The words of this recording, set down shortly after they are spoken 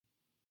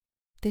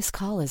This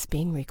call is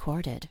being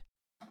recorded.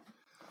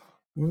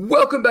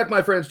 Welcome back,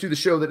 my friends, to the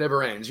show that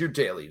never ends, your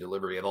daily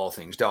delivery of all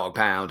things Dog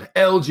Pound,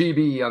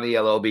 LGB on the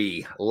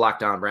LLB,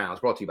 Locked On Browns,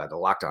 brought to you by the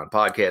Locked On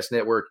Podcast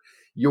Network,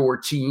 your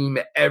team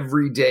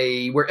every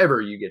day,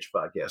 wherever you get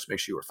your podcasts. Make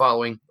sure you are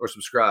following or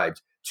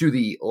subscribed to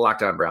the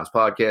Locked On Browns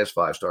podcast,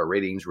 5-star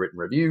ratings, written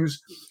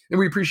reviews, and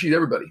we appreciate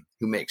everybody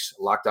who makes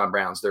Locked On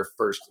Browns their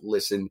first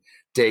listen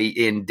day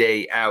in,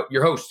 day out.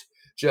 Your host,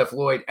 Jeff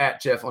Lloyd,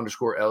 at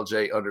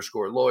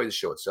Jeff_LJ_Lloyd, the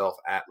show itself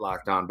at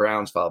Locked On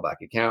Browns, follow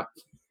back account.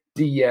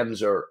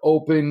 DMs are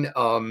open.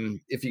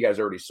 If you guys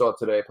already saw it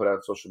today, I put out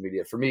on social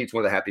media. For me, it's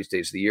one of the happiest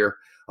days of the year.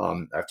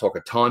 I've talked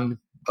a ton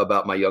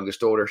about my youngest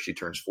daughter. She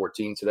turns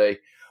 14 today.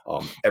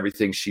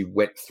 Everything she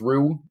went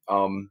through,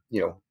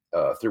 through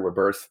her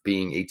birth,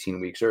 being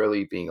 18 weeks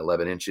early, being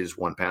 11 inches,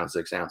 1 pound,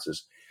 6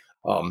 ounces.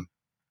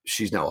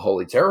 She's now a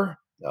holy terror.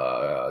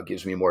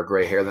 Gives me more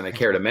gray hair than I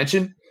care to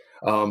mention.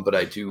 But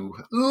I do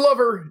love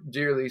her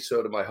dearly.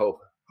 So do my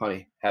Hope.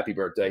 Honey, happy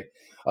birthday.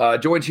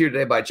 Joined here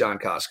today by John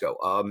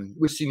Costco.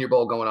 With Senior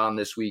Bowl going on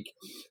this week,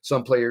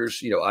 some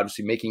players,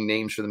 obviously making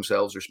names for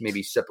themselves or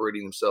maybe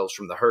separating themselves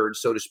from the herd,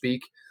 so to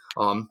speak.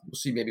 We'll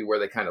see maybe where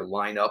they kind of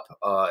line up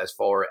as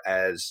far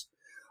as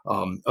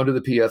under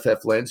the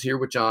PFF lens here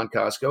with John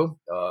Costco.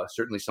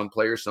 Certainly some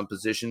players, some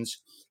positions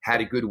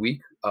had a good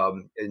week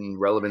in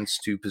relevance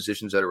to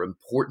positions that are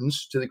important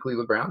to the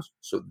Cleveland Browns.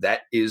 So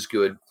that is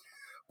good.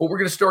 But we're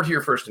going to start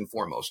here first and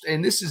foremost.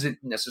 And this isn't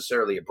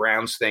necessarily a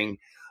Browns thing.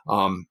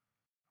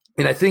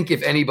 And I think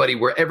if anybody,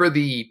 wherever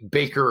the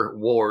Baker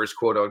wars,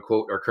 quote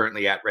unquote, are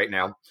currently at right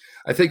now,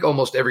 I think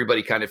almost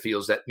everybody kind of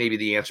feels that maybe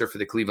the answer for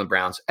the Cleveland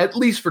Browns, at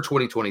least for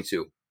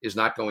 2022, is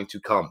not going to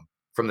come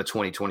from the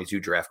 2022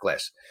 draft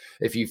class.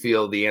 If you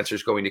feel the answer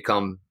is going to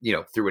come,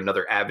 through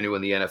another avenue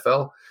in the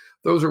NFL,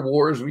 those are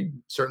wars we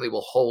certainly will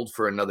hold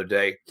for another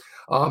day.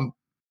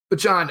 But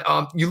John,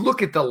 you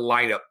look at the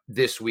lineup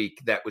this week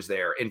that was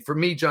there. And for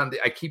me, John,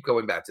 I keep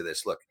going back to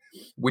this. Look,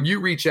 when you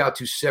reach out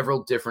to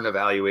several different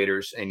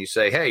evaluators and you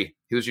say, hey,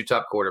 who's your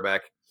top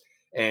quarterback?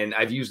 And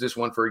I've used this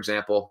one, for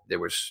example. There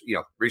was,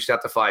 reached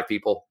out to 5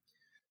 people.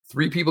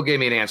 3 people gave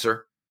me an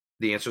answer.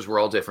 The answers were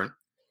all different.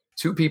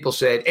 2 people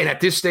said, and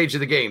at this stage of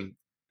the game,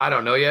 I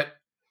don't know yet.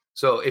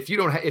 So if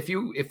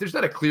there's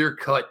not a clear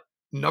cut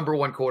number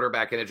 1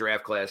 quarterback in a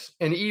draft class,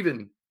 and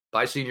even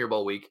by Senior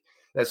Bowl week,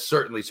 that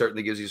certainly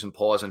gives you some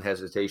pause and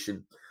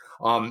hesitation.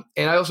 And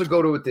I also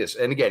go to it this,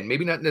 and again,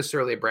 maybe not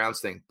necessarily a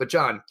Browns thing, but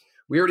John,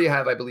 we already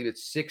have, I believe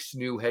it's 6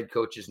 new head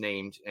coaches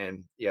named.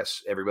 And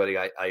yes, everybody,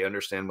 I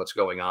understand what's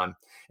going on.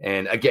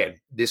 And again,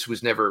 this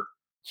was never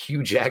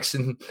Hugh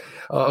Jackson.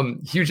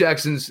 Hugh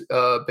Jackson's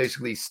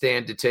basically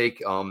stand to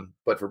take.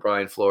 But for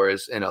Brian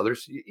Flores and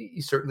others,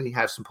 you certainly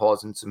have some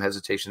pause and some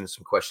hesitation and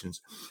some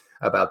questions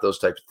about those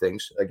types of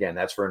things. Again,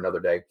 that's for another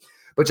day.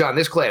 But John,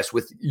 this class,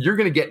 you're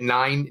going to get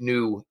 9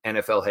 new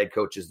NFL head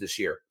coaches this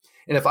year.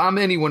 And if I'm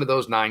any one of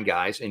those 9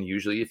 guys, and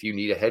usually if you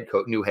need a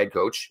new head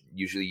coach,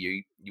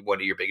 usually one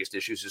of your biggest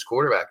issues is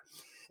quarterback.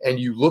 And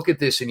you look at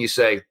this and you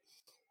say,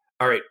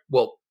 all right,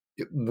 well,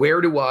 where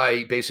do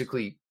I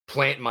basically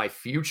plant my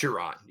future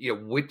on?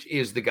 Which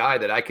is the guy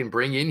that I can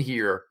bring in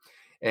here,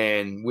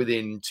 and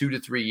within 2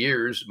 to 3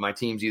 years, my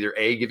team's either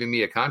A, giving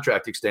me a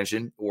contract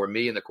extension, or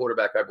me and the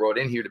quarterback I brought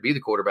in here to be the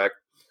quarterback,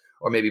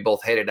 or maybe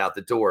both headed out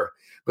the door.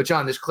 But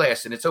John, this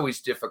class, and it's always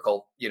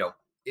difficult,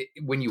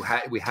 when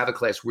we have a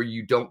class where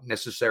you don't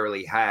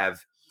necessarily have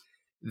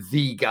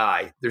the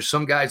guy. There's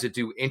some guys that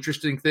do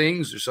interesting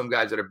things. There's some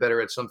guys that are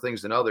better at some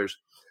things than others.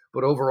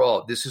 But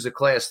overall, this is a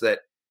class that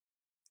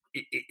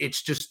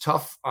it's just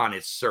tough on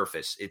its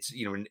surface. It's,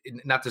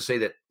 not to say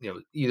that,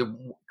 either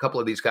couple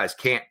of these guys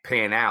can't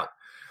pan out.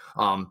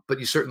 But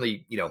you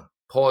certainly,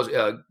 pause,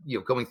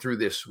 going through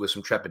this with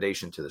some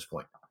trepidation to this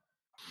point.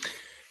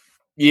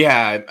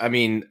 Yeah, I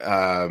mean,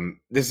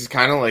 this is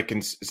kind of like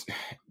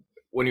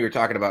when you were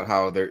talking about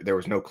how there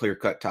was no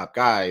clear-cut top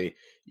guy,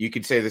 you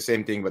could say the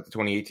same thing about the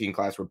 2018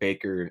 class where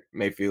Baker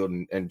Mayfield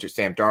and just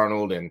Sam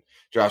Darnold and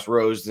Josh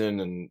Rosen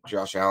and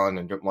Josh Allen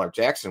and Lamar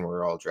Jackson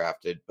were all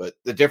drafted. But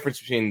the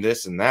difference between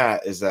this and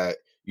that is that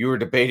you were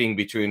debating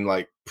between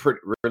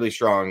really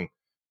strong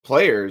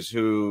players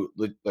who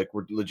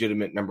were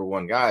legitimate number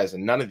 1 guys,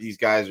 and none of these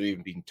guys are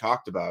even being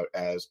talked about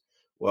as,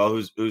 well,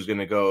 who's going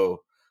to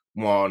go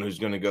 1, who's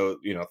going to go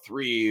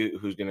 3,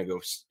 who's going to go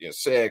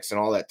 6, and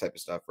all that type of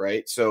stuff,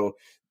 right? So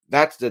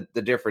that's the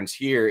difference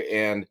here.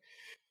 And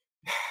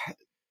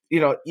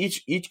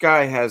each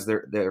guy has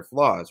their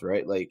flaws,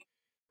 right? Like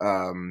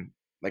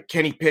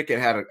Kenny Pickett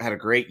had a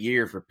great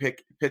year for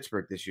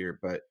Pittsburgh this year,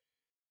 but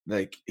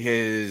like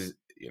his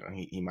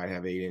he might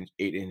have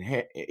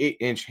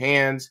 8-inch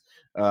hands,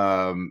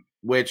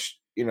 which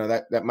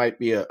that might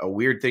be a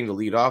weird thing to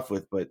lead off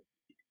with, but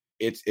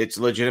it's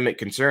legitimate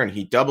concern.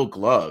 He double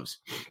gloves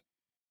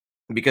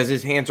because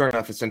his hands aren't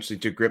enough essentially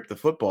to grip the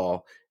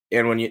football.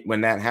 And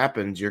when that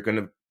happens, your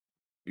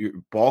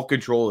ball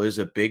control is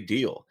a big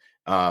deal.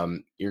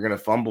 You're going to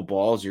fumble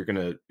balls. You're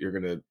going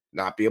to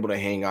not be able to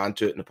hang on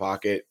to it in the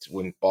pocket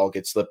when ball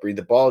gets slippery.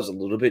 The ball is a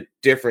little bit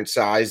different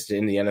sized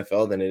in the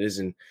NFL than it is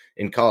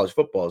in college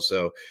football.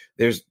 So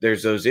there's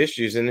those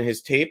issues, and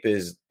his tape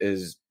is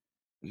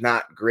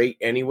not great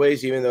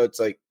anyways, even though it's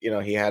like,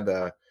 he had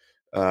a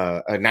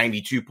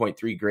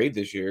 92.3 grade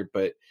this year,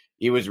 but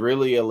he was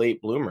really a late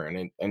bloomer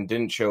and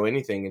didn't show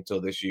anything until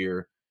this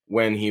year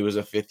when he was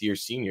a fifth year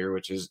senior,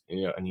 which is,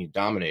 and he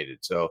dominated.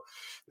 So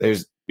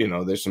there's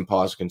some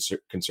pause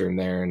concern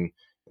there. And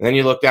then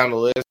you look down the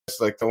list,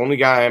 like the only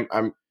guy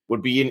I'm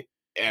would be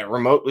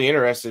remotely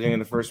interested in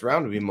the first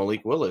round would be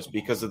Malik Willis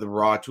because of the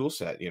raw tool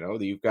set.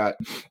 You've got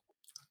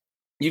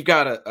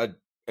an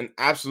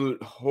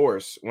absolute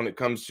horse when it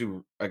comes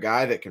to a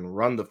guy that can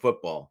run the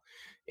football.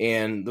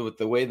 And with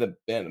the way the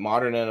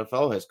modern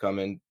NFL has come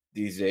in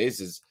these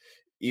days is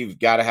you've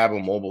got to have a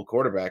mobile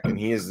quarterback, and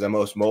he is the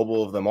most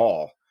mobile of them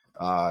all.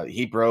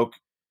 He broke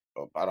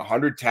about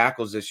 100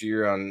 tackles this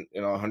year on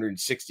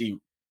 160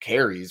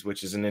 carries,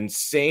 which is an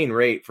insane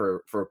rate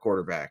for a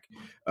quarterback.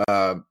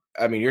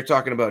 I mean, you're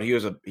talking about he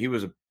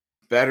was a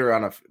better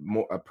on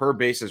a per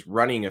basis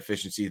running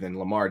efficiency than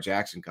Lamar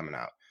Jackson coming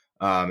out.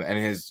 And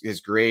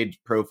his grade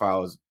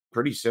profile is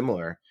pretty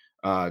similar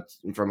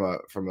from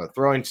a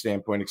throwing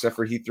standpoint, except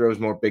for he throws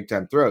more big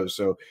time throws.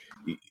 So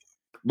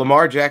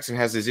Lamar Jackson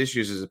has his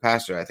issues as a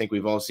passer. I think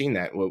we've all seen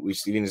that. What we've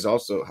seen is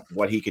also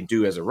what he can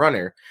do as a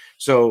runner.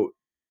 So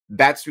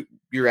that's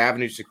your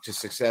avenue to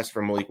success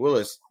for Malik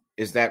Willis.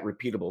 Is that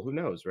repeatable? Who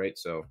knows, right?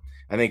 So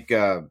I think,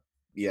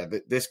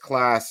 this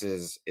class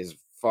is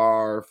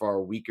far,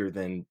 far weaker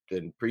than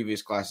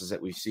previous classes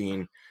that we've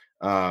seen.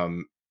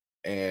 And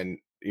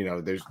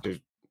there's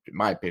in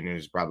my opinion,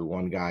 is probably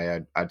one guy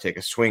I'd take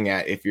a swing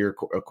at if you're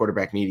a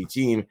quarterback needy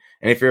team.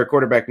 And if you're a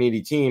quarterback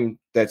needy team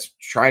that's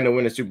trying to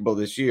win a Super Bowl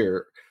this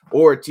year,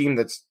 or a team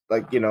that's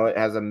like, it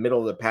has a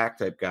middle of the pack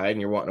type guy and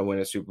you're wanting to win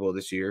a Super Bowl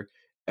this year,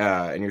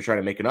 and you're trying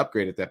to make an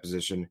upgrade at that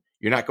position,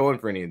 you're not going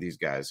for any of these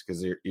guys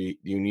because you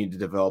need to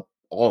develop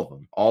all of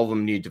them. All of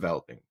them need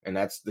developing. And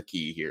that's the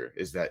key here,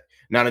 is that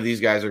none of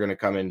these guys are going to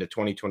come into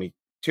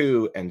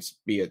 2022 and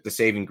be the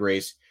saving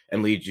grace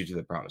and lead you to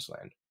the promised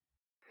land.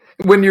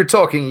 When you're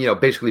talking,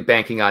 basically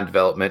banking on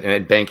development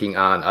and banking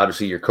on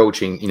obviously your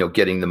coaching,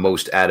 getting the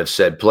most out of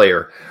said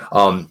player,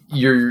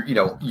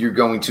 you're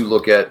going to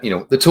look at,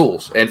 the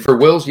tools. And for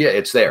Wills,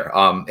 it's there.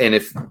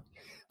 And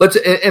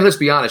let's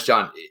be honest,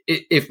 John,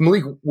 if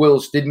Malik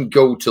Willis didn't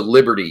go to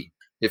Liberty,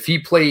 if he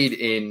played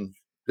in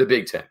the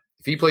Big Ten,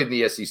 if he played in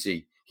the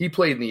SEC, he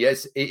played in the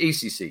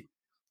ACC,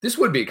 this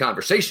would be a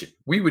conversation.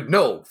 We would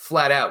know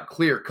flat out,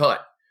 clear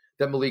cut,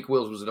 that Malik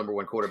Willis was the number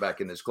one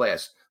quarterback in this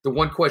class. The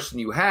one question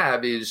you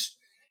have is,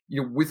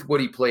 with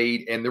what he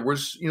played, and there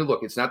was,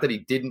 look, it's not that he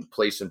didn't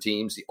play some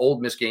teams. The Ole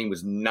Miss game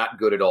was not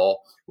good at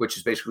all, which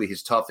is basically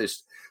his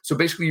toughest. So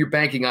basically you're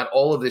banking on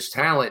all of this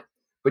talent,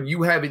 but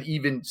you haven't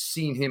even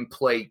seen him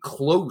play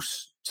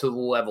close to the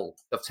level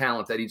of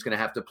talent that he's going to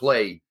have to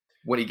play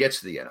when he gets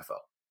to the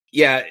NFL.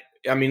 Yeah,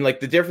 I mean, like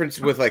the difference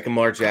with like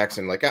Lamar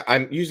Jackson, like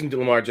I'm using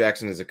Lamar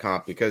Jackson as a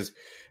comp because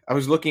I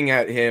was looking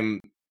at him,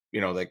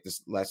 like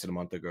this less than a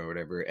month ago or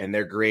whatever, and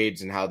their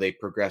grades and how they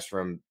progressed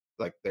from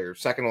like their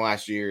second to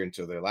last year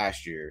until their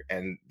last year,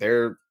 and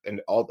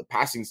all the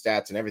passing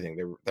stats and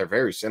everything, they're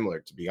very similar,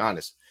 to be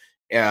honest.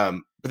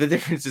 But the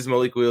difference is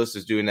Malik Willis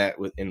is doing that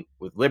with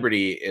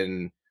Liberty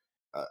in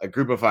a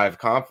Group of Five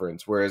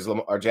conference, whereas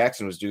Lamar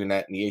Jackson was doing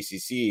that in the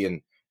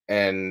ACC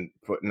and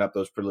putting up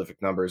those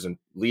prolific numbers and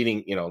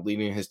leading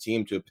his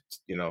team to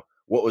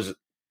what was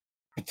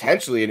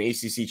potentially an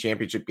ACC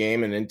championship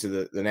game and into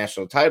the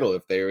national title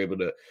if they were able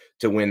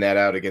to win that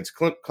out against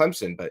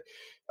Clemson. But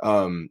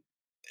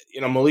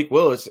Malik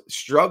Willis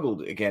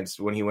struggled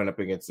against when he went up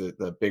against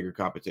the bigger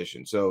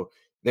competition. So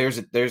there's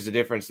a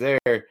difference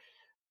there.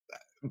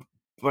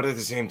 But at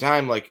the same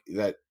time, I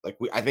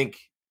think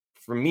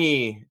for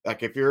me,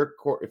 like if you're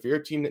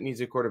a team that needs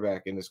a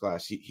quarterback in this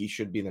class, he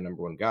should be the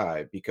number one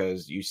guy,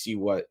 because you see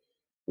what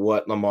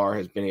Lamar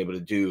has been able to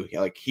do.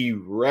 Like he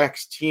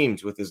wrecks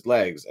teams with his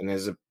legs, and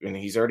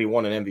he's already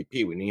won an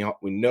MVP. We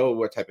know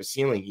what type of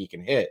ceiling he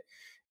can hit,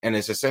 and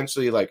it's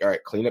essentially like, all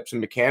right, clean up some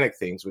mechanic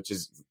things, which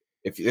is,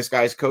 if this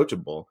guy's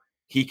coachable,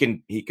 he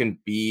can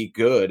be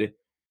good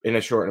in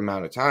a short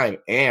amount of time,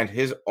 and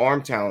his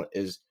arm talent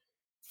is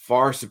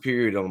far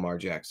superior to Lamar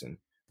Jackson.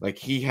 Like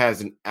he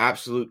has an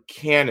absolute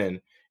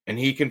cannon, and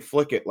he can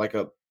flick it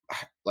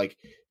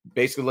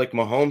basically like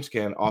Mahomes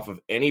can off of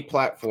any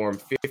platform,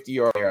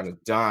 50-yard on a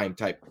dime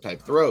type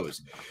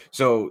throws.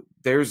 So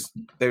there's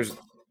you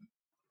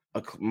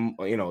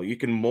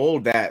can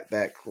mold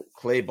that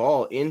clay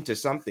ball into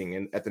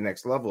something at the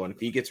next level. And if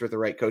he gets with the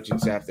right coaching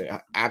staff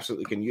that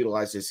absolutely can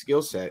utilize his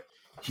skill set,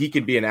 he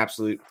could be an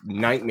absolute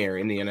nightmare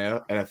in the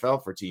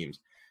NFL for teams.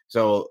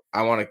 So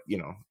I want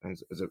to,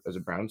 as a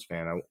Browns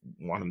fan, I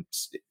want him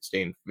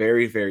staying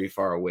very, very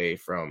far away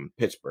from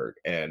Pittsburgh,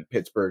 and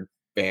Pittsburgh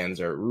fans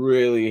are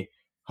really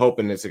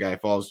hoping this guy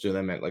falls to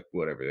them at like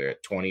whatever they're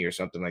at 20 or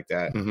something like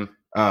that.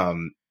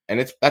 Mm-hmm.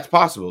 And that's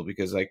possible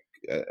because like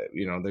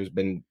there's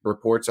been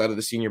reports out of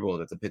the Senior Bowl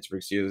that the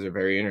Pittsburgh Steelers are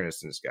very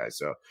interested in this guy.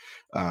 So,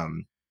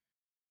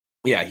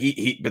 yeah,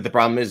 but the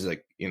problem is,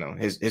 like,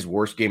 his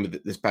worst game of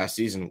this past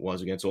season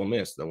was against Ole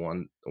Miss. The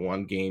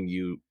one game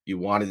you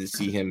wanted to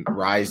see him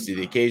rise to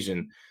the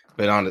occasion,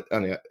 but on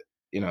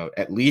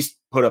at least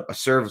put up a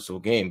serviceable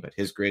game. But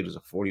his grade was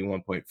a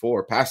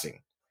 41.4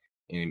 passing,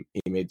 and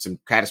he made some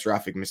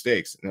catastrophic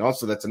mistakes. And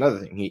also, that's another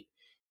thing.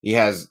 He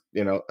has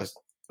a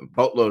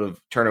boatload of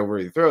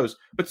turnover throws,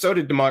 but so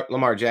did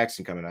Lamar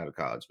Jackson coming out of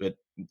college. But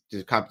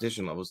the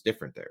competition level is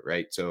different there,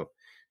 right? So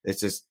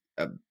it's just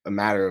a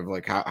matter of,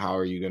 like, how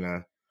are you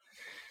gonna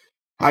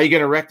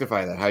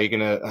rectify that? How are you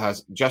gonna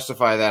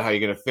justify that? How are you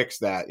gonna fix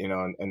that?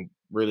 And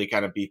really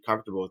kind of be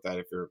comfortable with that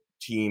if you're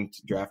team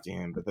drafting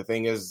him. But the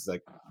thing is,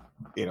 like,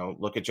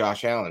 look at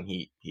Josh Allen.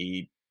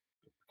 He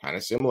kind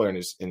of similar in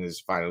his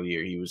final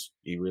year.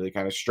 He really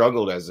kind of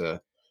struggled as a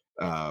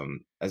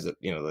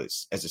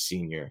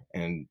senior,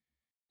 and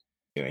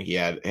he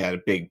had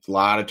a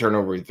lot of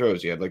turnover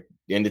throws. He had, like,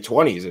 in the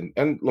 20s,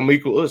 and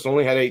Lamichael Lewis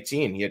only had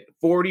 18. He had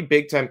 40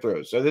 big time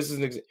throws. So this is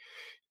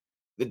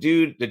the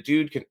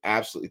dude can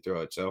absolutely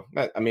throw it. So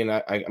I'm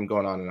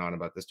going on and on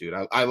about this dude.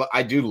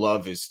 I do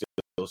love his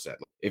skill set.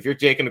 If you're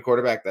taking a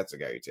quarterback, that's the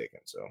guy you're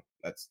taking. So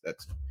that's.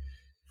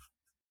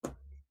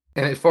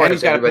 And as far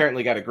as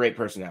apparently got a great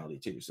personality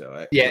too.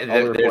 So yeah,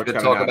 there's the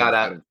talk about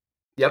that.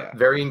 Yep, yeah.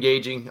 Very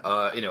engaging.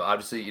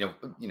 Obviously,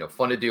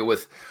 fun to deal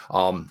with.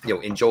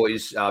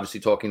 Enjoys obviously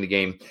talking the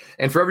game.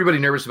 And for everybody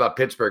nervous about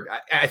Pittsburgh,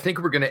 I think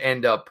we're going to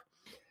end up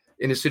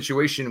in a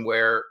situation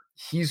where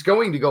he's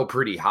going to go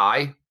pretty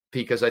high,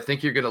 because I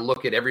think you're going to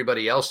look at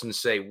everybody else and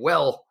say,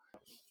 well,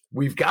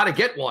 we've got to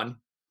get one.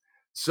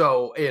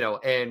 So, I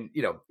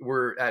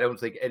don't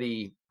think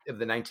any of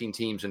the 19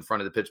 teams in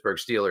front of the Pittsburgh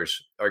Steelers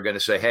are going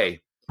to say,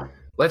 hey,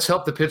 let's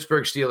help the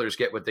Pittsburgh Steelers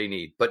get what they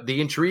need. But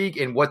the intrigue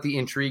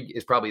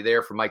is probably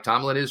there for Mike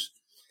Tomlin is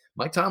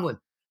Mike Tomlin.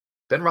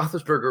 Ben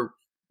Roethlisberger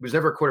was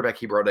never a quarterback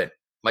he brought in.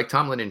 Mike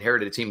Tomlin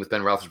inherited a team with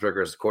Ben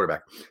Roethlisberger as the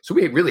quarterback. So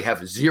we really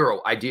have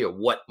zero idea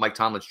what Mike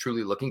Tomlin's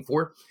truly looking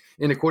for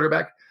in a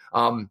quarterback.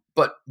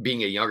 But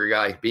being a younger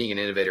guy, being an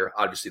innovator,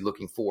 obviously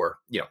looking for,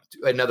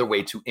 another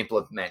way to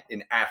implement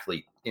an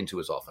athlete into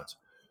his offense.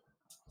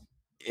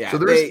 Yeah. So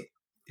go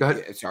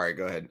ahead. Sorry,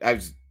 go ahead.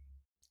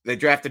 They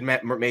drafted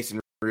Mason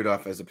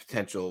Rudolph as a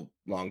potential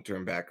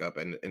long-term backup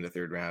in the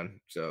third round.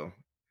 So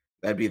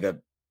that'd be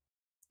the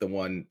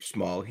one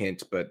small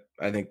hint, but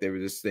I think they were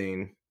just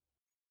saying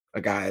a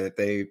guy that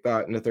they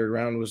thought in the third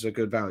round was a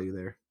good value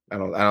there. I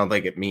don't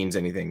think it means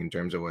anything in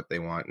terms of what they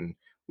want. And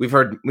we've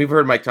heard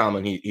Mike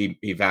Tomlin,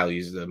 he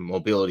values the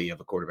mobility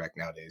of a quarterback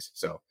nowadays.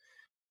 So,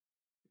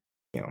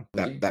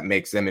 that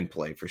makes them in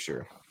play for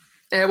sure.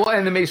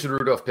 And the Mason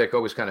Rudolph pick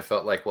always kind of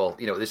felt like, well,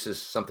 this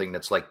is something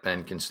that's like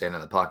Ben can stand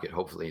in the pocket,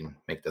 hopefully, and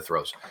make the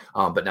throws.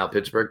 But now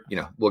Pittsburgh,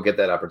 will get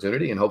that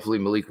opportunity, and hopefully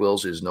Malik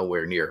Willis is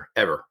nowhere near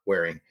ever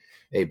wearing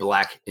a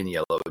black and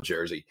yellow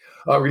jersey.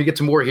 We're going to get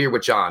to more here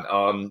with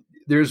John.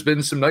 There's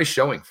been some nice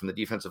showing from the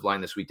defensive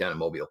line this week down in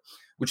Mobile,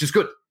 which is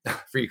good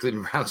for you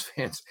Cleveland Browns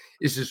fans.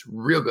 It's just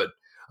real good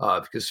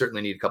because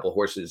certainly need a couple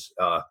horses,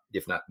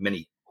 if not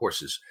many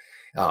horses.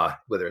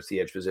 Whether it's the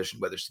edge position,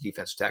 whether it's the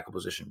defensive tackle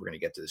position. We're going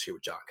to get to this here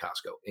with John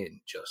Costco in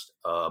just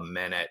a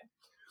minute.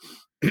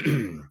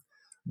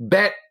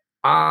 Bet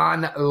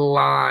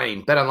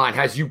Online. Bet Online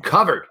has you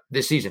covered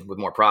this season with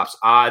more props,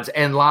 odds,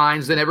 and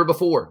lines than ever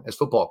before as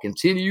football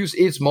continues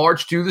its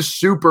march to the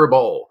Super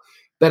Bowl.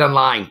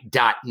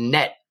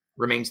 BetOnline.net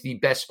remains the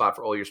best spot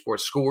for all your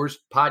sports scores,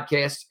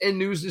 podcasts, and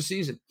news this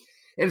season.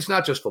 And it's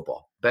not just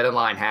football.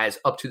 BetOnline has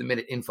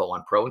up-to-the-minute info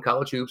on pro and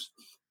college hoops,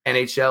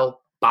 NHL,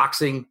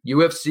 boxing,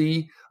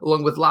 UFC,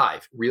 along with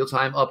live,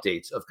 real-time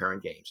updates of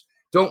current games.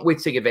 Don't wait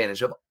to take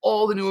advantage of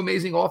all the new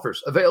amazing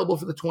offers available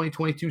for the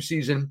 2022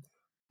 season.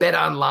 Bet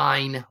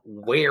Online,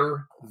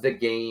 where the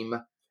game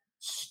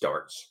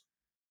starts.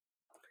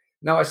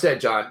 Now, I said,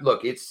 John,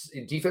 look, it's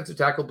in defensive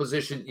tackle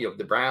position.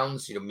 The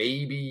Browns,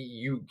 maybe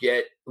you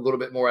get a little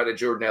bit more out of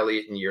Jordan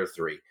Elliott in year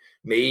 3.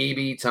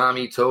 Maybe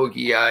Tommy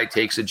Togiai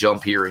takes a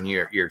jump here in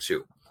year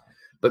 2.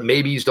 But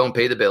maybes don't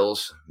pay the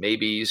bills.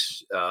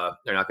 Maybes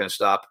they're not going to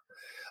stop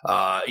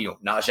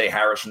Najee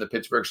Harris from the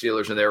Pittsburgh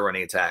Steelers and their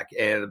running attack,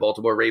 and the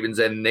Baltimore Ravens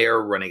and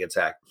their running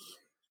attack.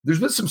 There's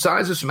been some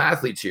signs of some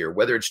athletes here,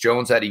 whether it's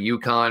Jones out of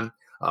UConn,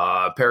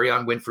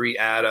 Perion Winfrey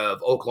out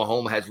of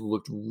Oklahoma has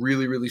looked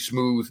really, really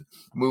smooth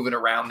moving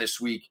around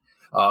this week.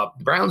 The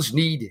Browns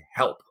need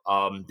help.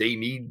 They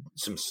need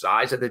some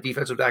size at the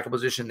defensive tackle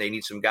position. They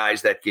need some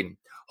guys that can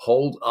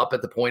hold up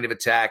at the point of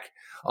attack.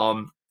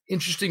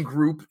 Interesting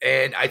group.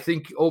 And I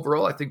think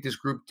overall, this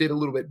group did a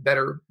little bit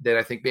better than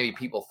I think maybe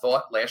people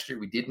thought. Last year,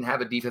 we didn't have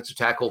a defensive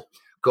tackle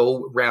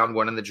go round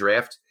 1 in the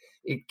draft.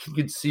 It can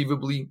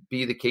conceivably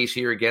be the case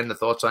here. Again, the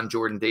thoughts on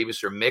Jordan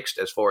Davis are mixed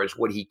as far as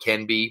what he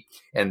can be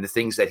and the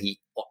things that he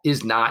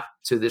is not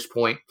to this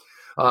point.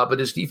 But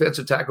his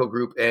defensive tackle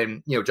group,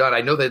 and, John,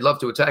 I know they'd love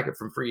to attack it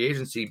from free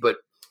agency, but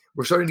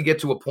we're starting to get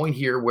to a point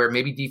here where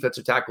maybe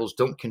defensive tackles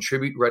don't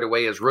contribute right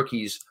away as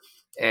rookies.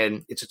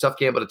 And it's a tough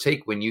gamble to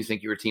take when you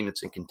think you're a team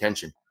that's in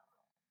contention.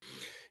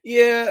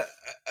 Yeah,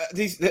 I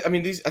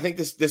think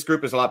this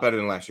group is a lot better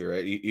than last year,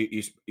 right?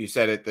 You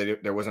said it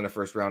that there wasn't a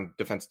first round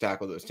defensive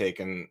tackle that was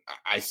taken.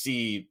 I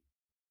see,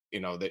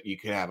 that you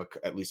could have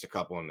at least a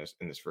couple in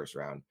this first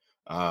round,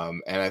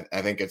 and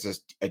I think it's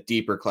just a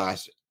deeper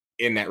class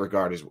in that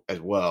regard as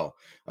well.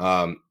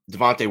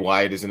 Devontae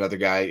Wyatt is another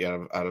guy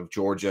out of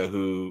Georgia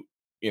who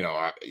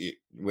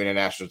win a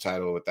national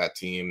title with that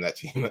team. That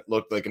team that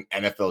looked like an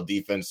NFL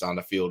defense on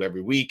the field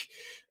every week.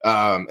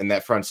 And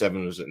that front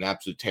seven was an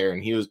absolute tear,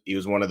 and he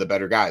was one of the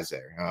better guys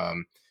there.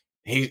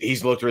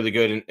 He's looked really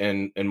good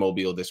in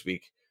Mobile this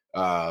week.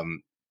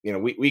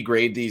 We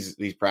grade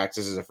these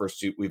practices the first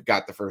two. We've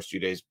got the first 2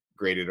 days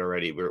graded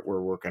already.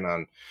 We're working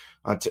on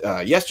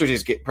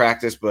yesterday's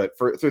practice, but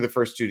through the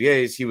first 2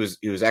 days, he was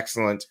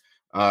excellent.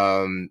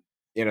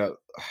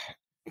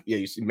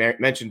 You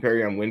mentioned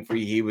Perrion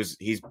Winfrey.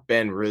 He's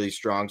been really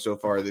strong so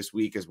far this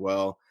week as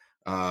well.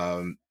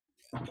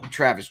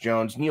 Travis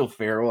Jones, Neil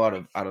Farrell out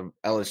of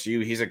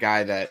LSU. He's a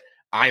guy that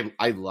I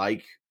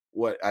like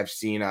what I've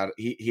seen out.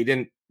 He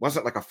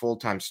wasn't like a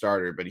full-time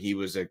starter, but he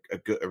was a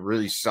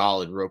really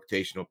solid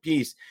rotational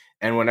piece.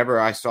 And whenever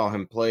I saw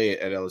him play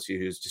at LSU,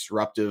 he was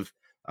disruptive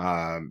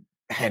and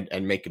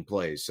making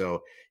plays.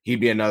 So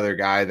he'd be another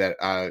guy that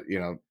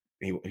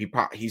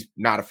he's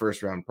not a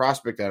first round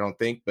prospect, I don't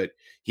think, but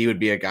he would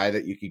be a guy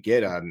that you could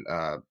get on,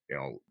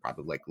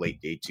 probably like late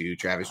day 2.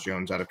 Travis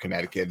Jones out of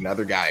Connecticut,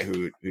 another guy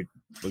who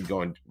would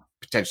go in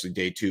potentially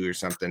day 2 or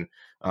something.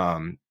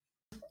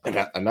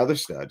 Another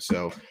stud.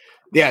 So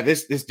yeah,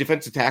 this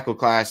defensive tackle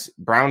class,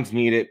 Browns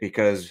need it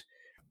because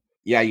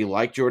you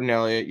like Jordan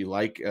Elliott, you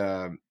like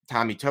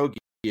Tommy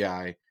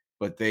Togiai,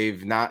 but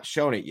they've not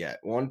shown it yet.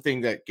 One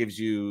thing that gives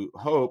you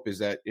hope is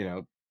that,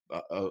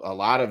 a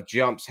lot of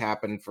jumps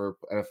happen for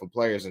NFL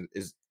players and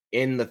is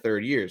in the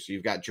third year. So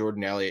you've got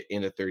Jordan Elliott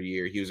in the third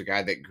year. He was a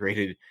guy that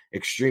graded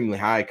extremely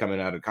high coming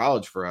out of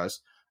college for us.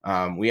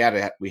 We had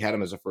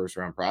him as a first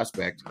round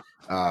prospect,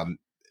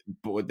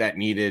 but that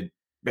needed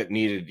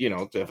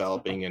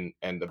developing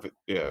and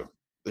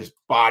his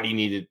body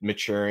needed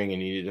maturing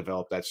and needed to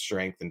develop that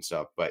strength and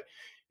stuff. But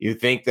you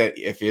think that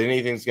if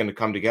anything's going to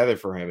come together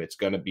for him, it's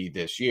going to be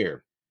this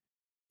year.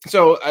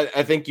 So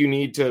I think you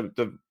need to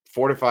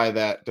fortify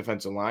that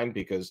defensive line,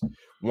 because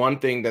one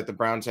thing that the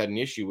Browns had an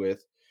issue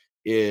with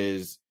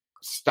is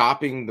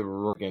stopping the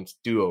run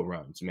against duo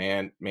runs,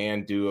 man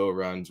duo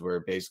runs, where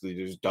basically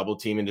there's double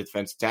teaming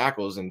defensive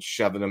tackles and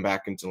shoving them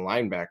back into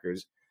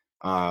linebackers.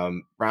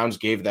 Browns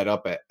gave that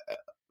up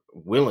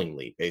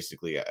willingly.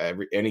 Basically,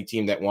 any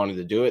team that wanted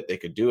to do it, they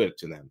could do it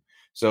to them.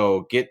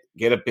 So get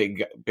a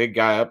big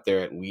guy up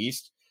there at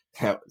least.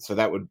 So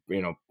that would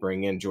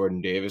bring in Jordan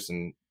Davis,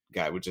 and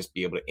guy would just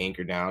be able to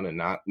anchor down and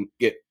not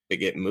get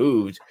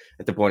moved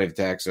at the point of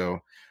attack. So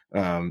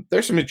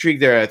there's some intrigue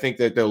there. I think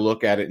that they'll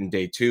look at it in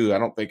day 2. I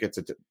don't think it's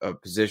a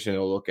position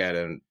they'll look at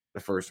in the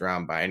first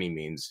round by any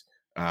means.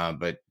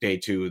 But day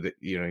 2,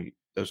 that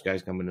those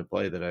guys come into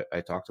play that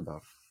I talked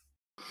about.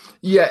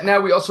 Yeah.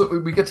 Now we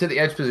get to the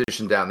edge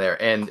position down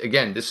there, and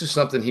again, this is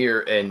something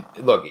here. And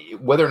look,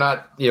 whether or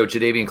not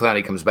Jadeveon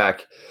Clowney comes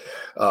back,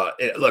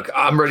 look,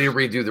 I'm ready to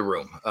redo the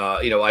room.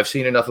 I've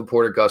seen enough of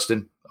Porter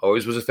Gustin.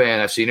 Always was a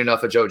fan. I've seen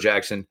enough of Joe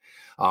Jackson.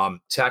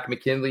 Takk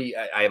McKinley,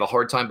 I have a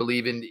hard time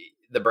believing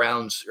the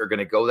Browns are going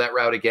to go that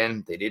route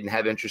again. They didn't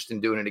have interest in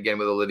doing it again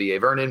with Olivier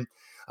Vernon.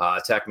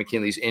 Takk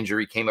McKinley's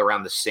injury came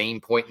around the same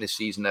point in the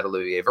season that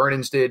Olivier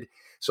Vernon's did.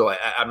 So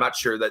I'm not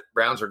sure that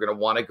Browns are going to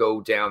want to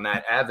go down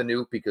that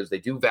avenue, because they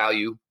do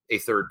value a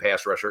third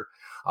pass rusher.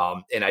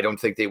 And I don't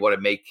think they want to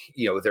make,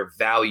 their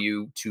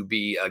value to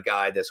be a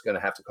guy that's going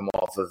to have to come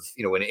off of,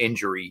 an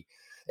injury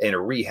and a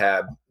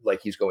rehab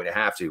like he's going to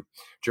have to.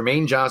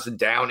 Jermaine Johnson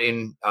down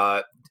in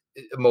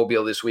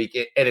Mobile this week.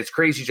 And it's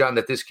crazy, John,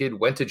 that this kid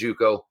went to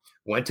JUCO,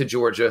 went to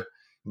Georgia,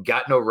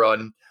 got no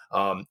run.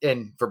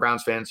 And for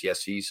Browns fans,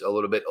 yes, he's a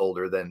little bit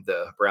older than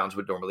the Browns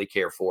would normally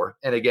care for.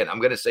 And again, I'm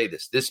going to say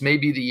this may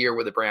be the year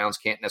where the Browns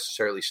can't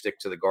necessarily stick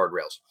to the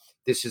guardrails.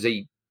 This is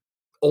a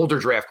older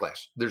draft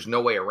class. There's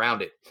no way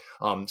around it.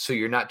 So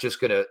you're not just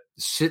going to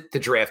sit the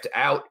draft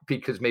out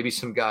because maybe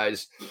some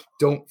guys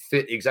don't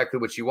fit exactly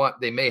what you want.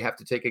 They may have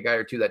to take a guy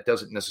or two that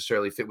doesn't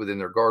necessarily fit within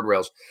their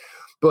guardrails.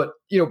 But,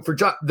 for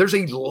John, there's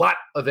a lot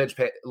of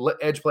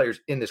edge players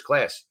in this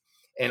class.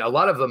 And a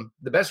lot of them,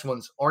 the best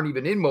ones, aren't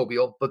even in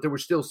Mobile, but there were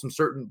still some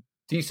certain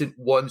decent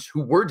ones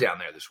who were down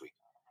there this week.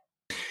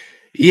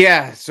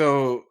 Yeah,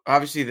 so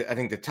obviously, I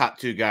think the top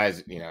 2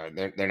 guys,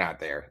 they're not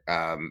there.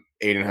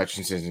 Aiden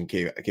Hutchinson and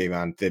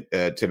Kayvon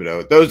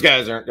Thibodeau. Those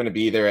guys aren't going to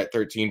be there at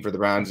 13 for the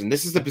Browns, and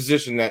this is the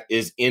position that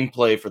is in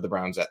play for the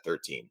Browns at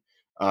 13.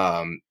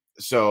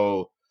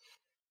 So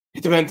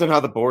it depends on how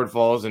the board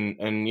falls and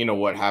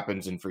what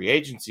happens in free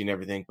agency and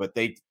everything. But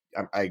I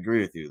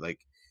agree with you. Like,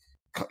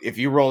 if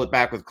you roll it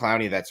back with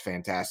Clowney, that's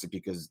fantastic,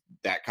 because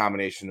that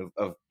combination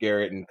of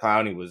Garrett and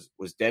Clowney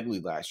was deadly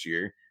last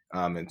year.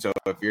 And so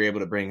if you're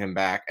able to bring him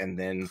back and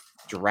then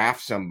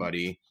draft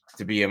somebody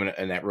to be in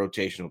that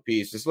rotational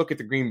piece, just look at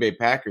the Green Bay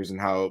Packers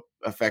and how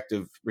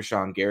effective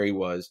Rashawn Gary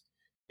was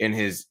in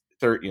his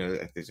third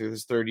year.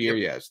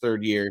 Yeah, his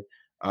third year.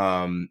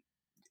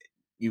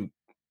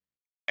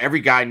 every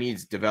guy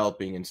needs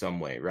developing in some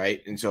way,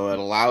 right? And so it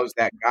allows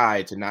that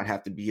guy to not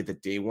have to be the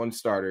day one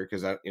starter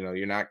because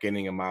you're not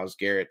getting a Myles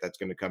Garrett that's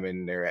going to come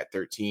in there at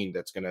 13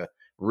 that's going to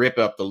rip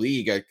up the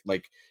league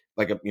like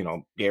a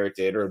Garrett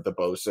did, or the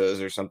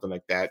Bosas or something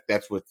like that.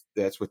 That's with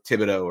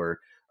Thibodeau or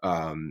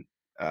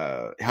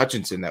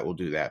Hutchinson that will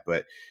do that.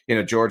 But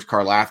George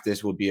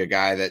Karlaftis will be a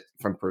guy that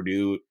from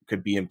Purdue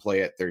could be in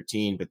play at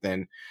 13. But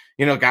then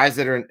guys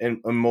that are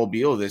in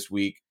Mobile this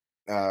week,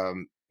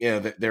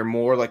 they're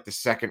more like the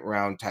second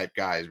round type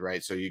guys,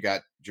 right? So you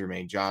got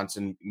Jermaine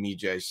Johnson,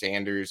 Mijay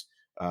Sanders.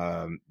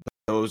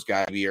 Those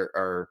guys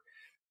are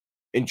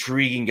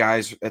intriguing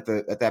guys at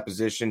that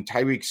position.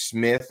 Tyreek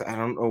Smith, I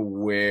don't know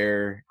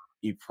where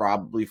he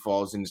probably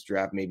falls in this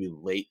draft, maybe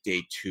late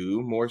day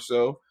 2 more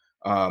so.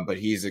 But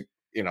he's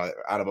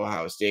out of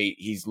Ohio State.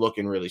 He's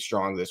looking really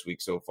strong this week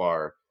so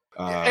far.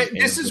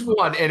 This is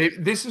one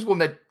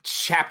that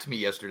chapped me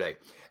yesterday.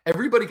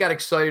 Everybody got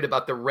excited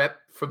about the rep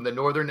from the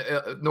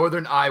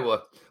Northern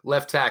Iowa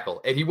left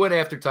tackle, and he went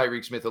after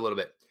Tyreek Smith a little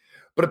bit.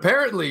 But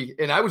apparently,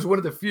 and I was one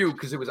of the few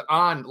because it was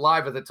on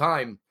live at the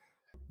time,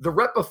 the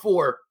rep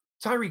before,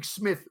 Tyreek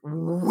Smith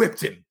whipped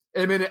him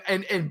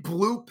and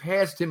blew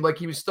past him like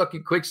he was stuck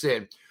in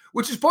quicksand,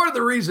 which is part of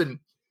the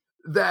reason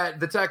that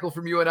the tackle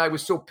from UNI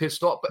was so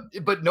pissed off.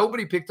 But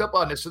nobody picked up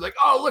on this. So like,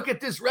 oh, look at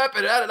this rep.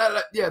 And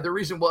yeah, the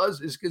reason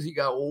is because he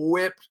got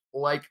whipped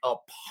like a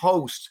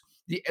post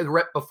the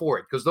rep before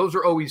it, because those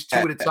are always 2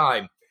 at a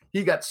time.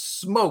 He got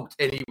smoked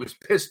and he was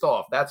pissed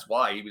off. That's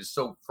why he was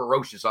so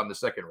ferocious on the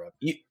second rep.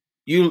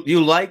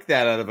 You like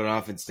that out of an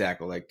offense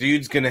tackle. Like,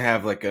 dude's gonna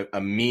have like a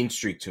mean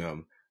streak to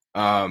him.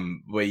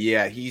 But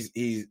yeah,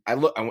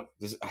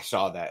 I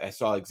saw that. I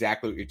saw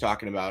exactly what you're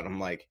talking about. And I'm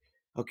like,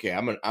 okay,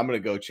 I'm gonna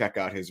go check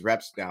out his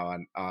reps now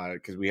on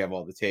because we have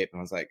all the tape. And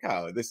I was like,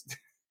 oh, this.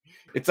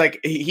 It's like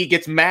he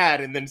gets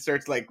mad and then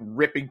starts like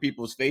ripping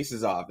people's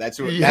faces off. That's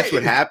what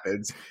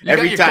happens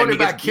every time he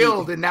gets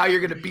killed, and now you're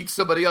going to beat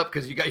somebody up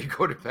because you got your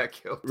quarterback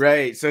killed.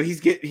 Right. So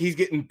he's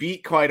getting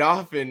beat quite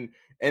often,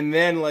 and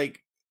then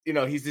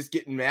he's just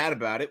getting mad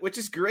about it, which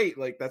is great.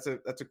 Like that's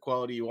a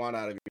quality you want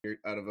out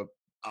of a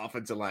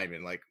offensive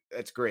lineman. Like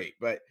that's great,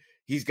 but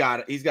he's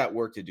got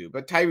work to do.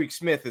 But Tyreek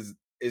Smith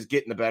is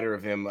getting the better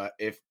of him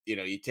if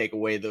you take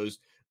away those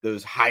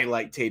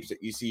highlight tapes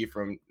that you see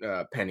from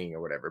Penning or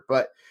whatever.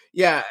 But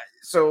yeah,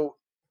 so,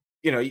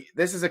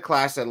 this is a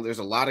class that there's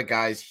a lot of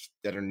guys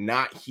that are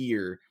not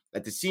here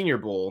at the Senior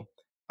Bowl.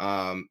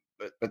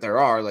 But there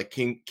are like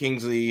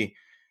Kingsley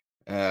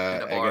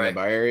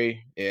Enagbare.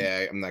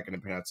 Yeah, I'm not going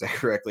to pronounce that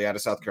correctly, out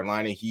of South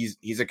Carolina.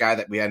 He's a guy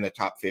that we had in the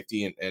top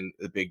 50 and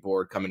the big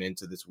board coming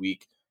into this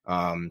week.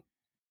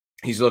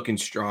 He's looking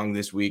strong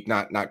this week.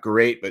 Not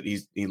great, but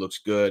he looks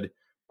good.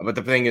 But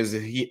the thing is,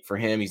 for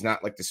him, he's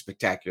not like the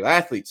spectacular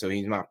athlete, so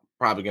he's not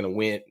probably going to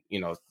win.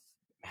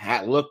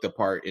 Look the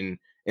part in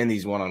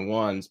these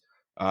one-on-ones.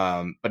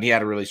 But he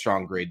had a really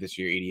strong grade this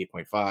year,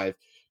 88.5.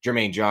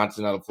 Jermaine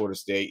Johnson out of Florida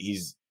State,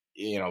 he's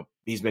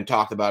been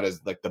talked about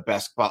as like the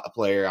best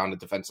player on the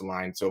defensive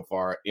line so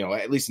far.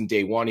 At least in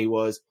day 1 he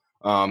was.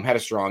 Had a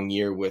strong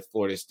year with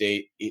Florida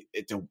State.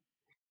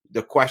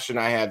 The question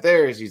I have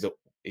there is he's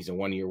a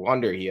one-year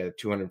wonder. He had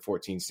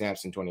 214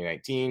 snaps in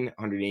 2019,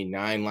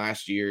 189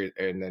 last year,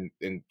 and then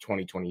in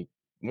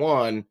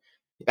 2021,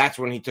 that's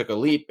when he took a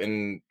leap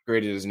and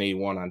graded as an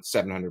 81 on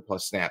 700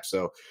 plus snaps.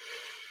 So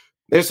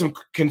there's some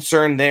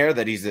concern there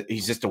that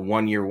he's just a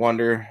one-year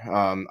wonder.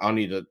 I'll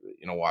need to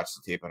watch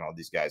the tape on all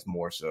these guys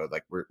more. So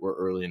like we're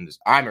early in this.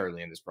 I'm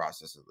early in this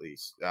process at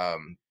least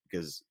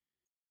because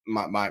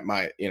my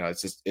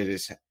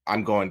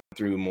I'm going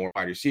through more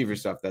wide receiver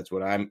stuff. That's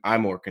what I'm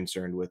more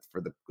concerned with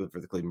for the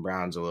Cleveland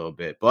Browns a little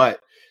bit. But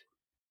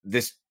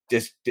this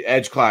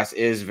edge class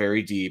is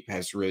very deep,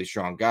 has really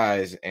strong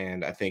guys,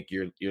 and I think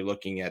you're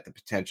looking at the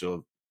potential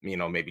of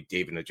maybe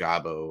David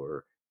Ojabo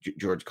or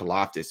George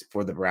Karlaftis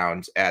for the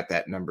Browns at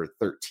that number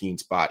 13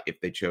 spot if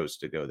they chose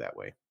to go that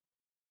way.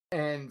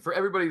 And for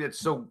everybody that's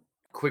so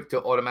quick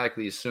to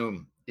automatically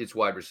assume it's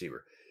wide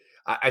receiver,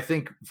 I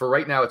think for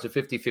right now it's a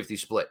 50-50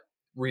 split.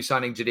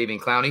 Re-signing Jadeveon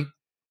Clowney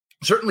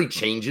certainly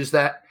changes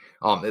that.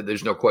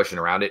 There's no question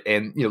around it.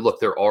 And, look,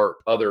 there are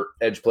other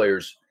edge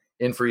players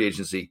in free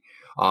agency.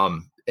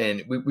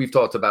 And we've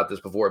talked about this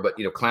before, but,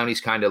 Clowney's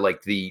kind of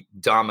like the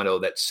domino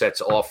that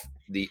sets off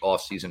the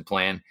offseason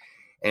plan.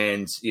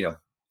 And,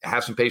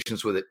 have some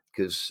patience with it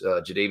because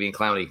Jadeveon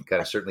Clowney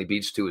kind of certainly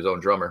beats to his own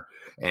drummer.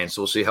 And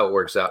so we'll see how it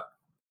works out.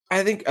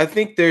 I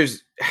think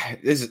there's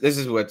this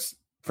is what's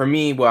for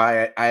me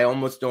why I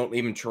almost don't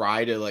even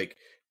try to like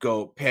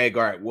go peg,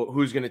 all right,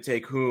 who's going to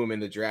take whom in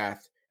the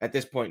draft at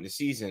this point in the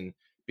season,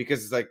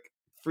 because it's like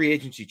free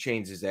agency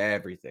changes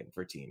everything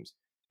for teams,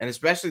 and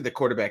especially the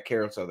quarterback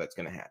carousel that's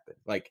going to happen.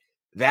 Like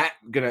that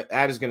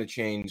is going to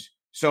change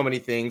so many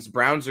things.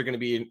 Browns are going to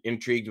be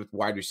intrigued with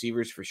wide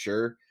receivers for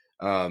sure.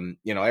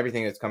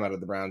 Everything that's come out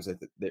of the Browns,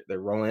 they're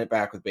rolling it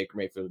back with Baker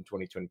Mayfield in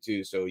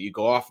 2022. So you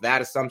go off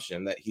that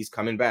assumption that he's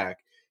coming back.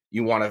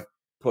 You want to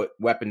put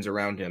weapons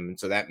around him, and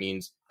so that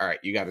means, all right,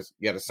 you got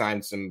to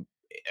sign some,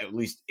 at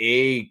least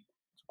a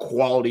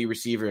quality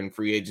receiver in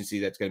free agency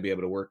that's going to be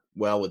able to work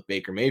well with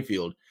Baker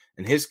Mayfield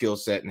and his skill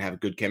set and have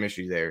good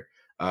chemistry there.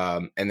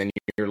 And then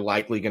you're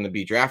likely going to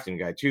be drafting a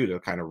guy too to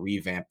kind of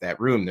revamp that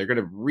room. They're going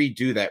to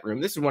redo that room.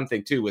 This is one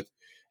thing too with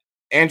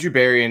Andrew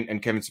Berry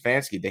and Kevin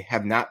Stefanski. They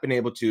have not been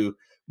able to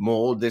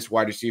mold this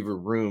wide receiver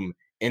room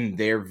in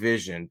their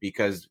vision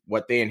because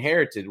what they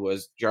inherited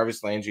was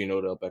Jarvis Landry and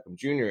Odell Beckham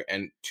Jr.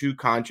 and 2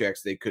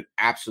 contracts they could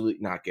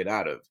absolutely not get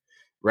out of.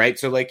 Right.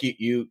 So like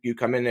you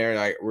come in there,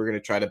 like we're going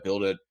to try to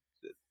build an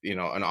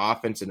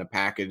offense and a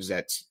package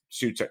that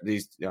suits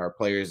our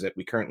players that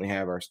we currently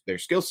have their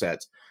skill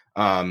sets.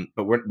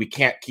 But we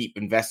can't keep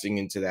investing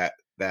into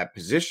that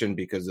position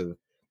because of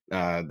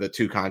the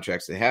 2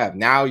 contracts they have.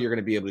 Now you're going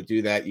to be able to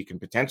do that. You can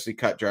potentially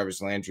cut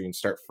Jarvis Landry and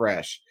start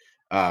fresh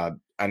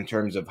in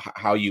terms of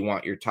how you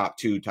want your top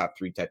 2, top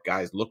 3 type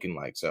guys looking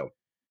like. So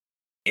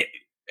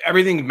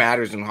everything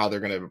matters in how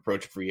they're going to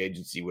approach free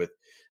agency with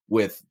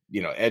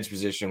edge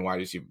position, wide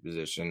receiver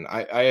position.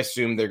 I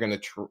assume they're going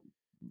to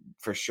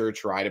for sure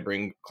try to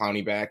bring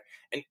Clowney back.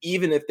 And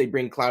even if they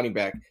bring Clowney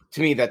back,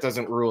 to me, that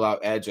doesn't rule out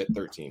edge at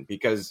 13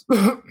 because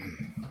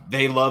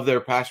they love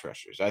their pass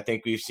rushers. I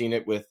think we've seen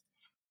it with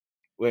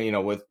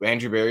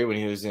Andrew Berry when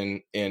he was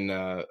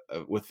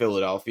with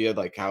Philadelphia,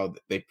 like how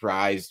they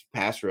prized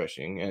pass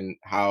rushing and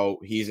how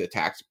he's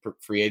attacked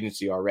free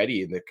agency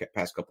already in the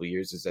past couple of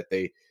years is that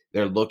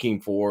they're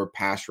looking for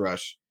pass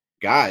rush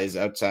guys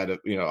outside of,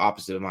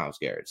 opposite of Myles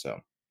Garrett. So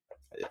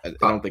I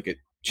don't think it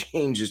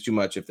changes too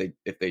much if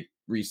they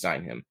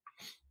re-sign him.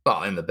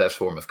 Well, and the best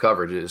form of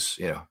coverage is,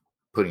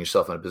 putting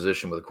yourself in a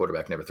position where the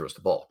quarterback never throws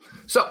the ball.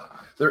 So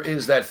there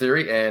is that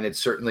theory, and it's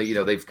certainly,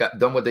 they've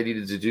done what they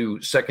needed to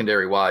do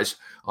secondary wise.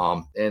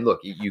 And look,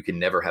 you can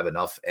never have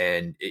enough.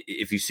 And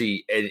if you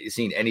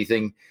seen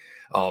anything,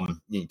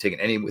 taking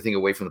anything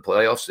away from the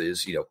playoffs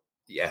is,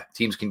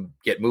 teams can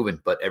get moving,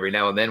 but every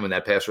now and then when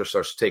that pass rush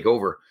starts to take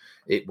over,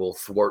 it will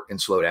thwart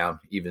and slow down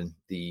even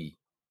the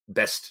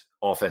best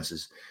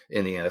offenses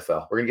in the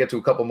NFL. We're going to get to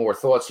a couple more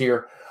thoughts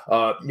here,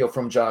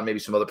 from John, maybe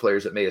some other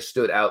players that may have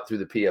stood out through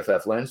the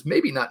PFF lens,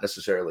 maybe not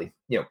necessarily,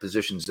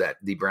 positions that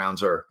the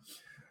Browns are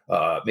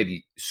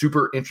maybe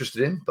super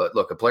interested in, but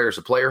look, a player is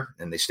a player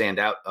and they stand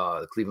out.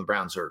 The Cleveland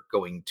Browns are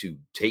going to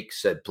take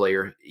said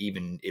player,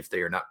 even if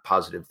they are not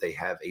positive they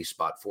have a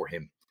spot for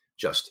him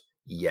just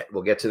yet.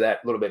 We'll get to that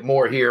a little bit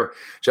more here.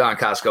 John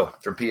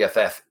Costco from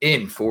PFF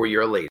in for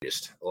your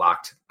latest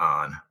Locked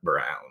On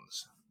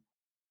Browns.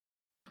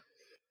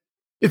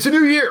 It's a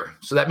new year,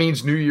 so that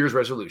means New Year's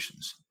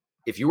resolutions.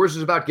 If yours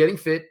is about getting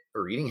fit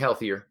or eating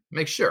healthier,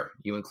 make sure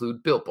you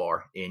include Built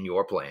Bar in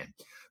your plan.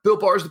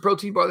 Built Bar is the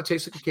protein bar that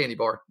tastes like a candy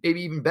bar,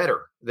 maybe even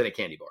better than a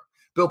candy bar.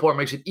 Built Bar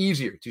makes it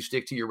easier to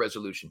stick to your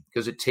resolution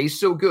because it tastes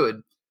so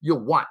good,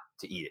 you'll want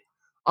to eat it.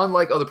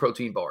 Unlike other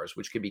protein bars,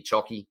 which can be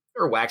chalky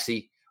or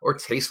waxy or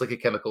taste like a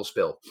chemical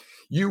spill.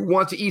 You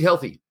want to eat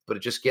healthy, but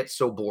it just gets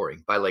so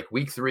boring. By like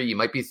week 3, you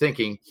might be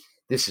thinking,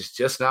 this is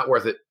just not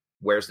worth it.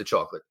 Where's the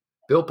chocolate?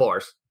 Built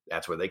Bars,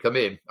 that's where they come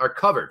in, are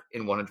covered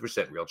in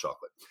 100% real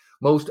chocolate.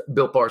 Most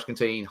Built Bars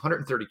contain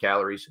 130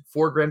 calories,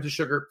 4 grams of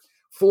sugar,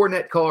 4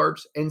 net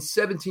carbs, and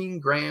 17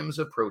 grams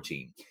of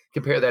protein.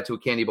 Compare that to a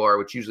candy bar,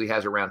 which usually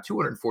has around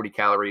 240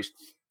 calories,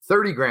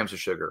 30 grams of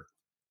sugar,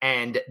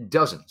 and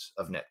dozens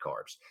of net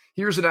carbs.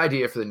 Here's an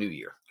idea for the new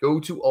year. Go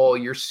to all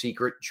your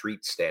secret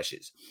treat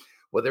stashes.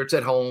 Whether it's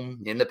at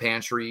home, in the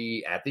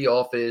pantry, at the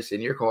office,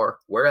 in your car,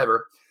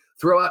 wherever,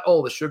 throw out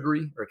all the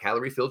sugary or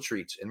calorie-filled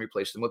treats and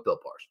replace them with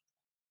Built Bars.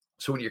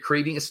 So when you're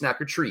craving a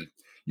snack or treat,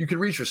 you can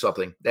reach for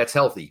something that's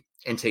healthy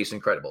and tastes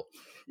incredible.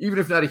 Even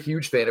if not a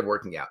huge fan of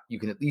working out, you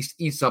can at least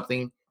eat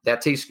something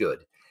that tastes good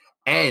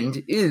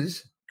and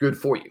is good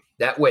for you.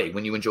 That way,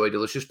 when you enjoy a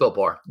delicious Built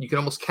Bar, you can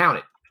almost count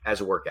it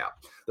as a workout.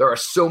 There are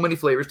so many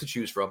flavors to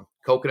choose from: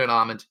 coconut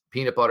almond,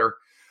 peanut butter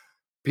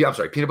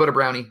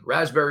brownie,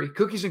 raspberry,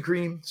 cookies and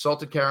cream,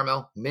 salted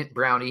caramel, mint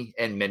brownie,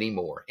 and many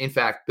more. In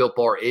fact, Built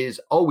Bar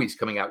is always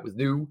coming out with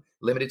new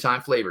limited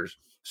time flavors.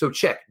 So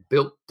check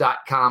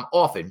Built.com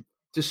often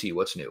to see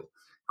what's new.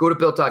 Go to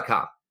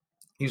Built.com.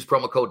 Use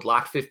promo code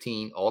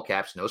LOCK15, all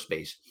caps, no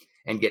space,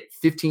 and get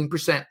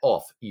 15%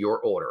 off your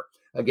order.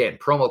 Again,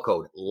 promo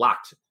code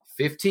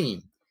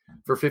LOCKed15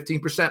 for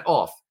 15%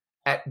 off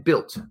at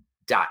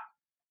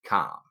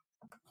Built.com.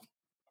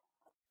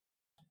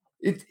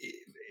 It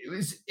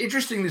was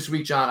interesting this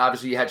week, John.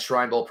 Obviously, you had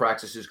Shrine Bowl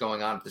practices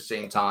going on at the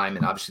same time,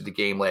 and obviously the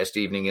game last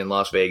evening in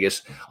Las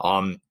Vegas.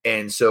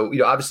 And so,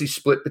 obviously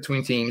split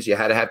between teams. You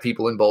had to have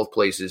people in both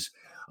places.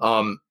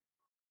 And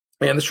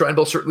the Shrine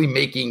Bowl certainly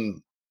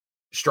making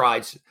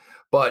strides.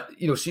 But,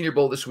 Senior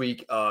Bowl this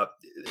week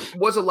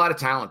was a lot of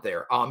talent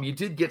there. You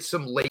did get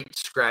some late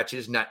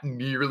scratches, not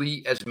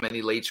nearly as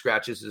many late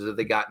scratches as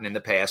they've gotten in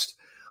the past.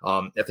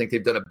 I think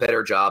they've done a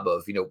better job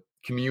of,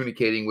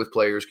 communicating with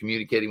players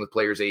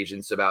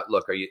agents about,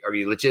 look, are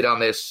you legit on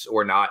this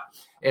or not?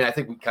 And I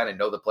think we kind of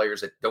know the players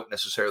that don't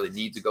necessarily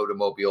need to go to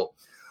Mobile.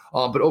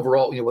 But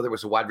overall, whether it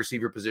was a wide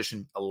receiver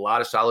position, a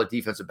lot of solid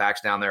defensive backs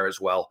down there as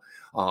well.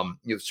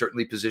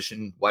 Certainly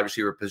wide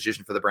receiver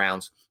position for the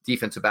Browns.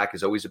 Defensive back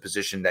is always a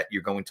position that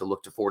you're going to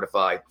look to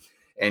fortify.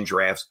 and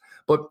drafts.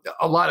 But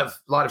a lot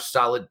of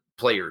solid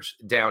players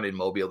down in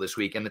Mobile this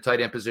week, and the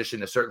tight end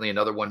position is certainly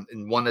another one,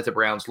 and one that the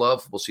Browns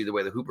love. We'll see the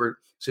way the Hooper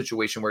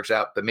situation works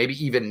out, but maybe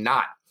even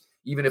not.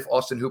 Even if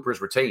Austin Hooper is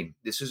retained,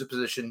 this is a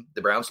position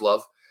the Browns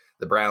love.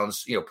 The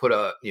Browns, put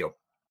a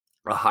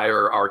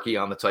hierarchy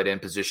on the tight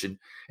end position,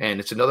 and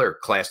it's another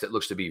class that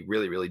looks to be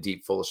really, really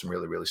deep, full of some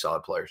really, really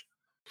solid players.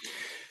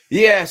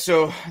 Yeah,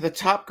 so the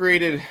top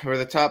graded or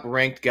the top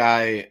ranked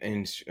guy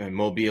in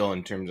Mobile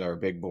in terms of our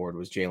big board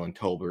was Jalen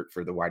Tolbert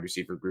for the wide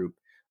receiver group.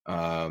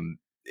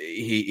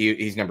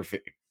 He's number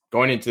 50.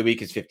 Going into the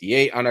week is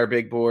 58 on our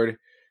big board.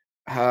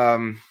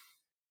 In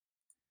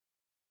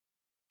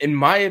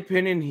my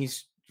opinion,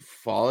 he's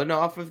fallen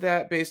off of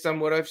that based on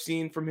what I've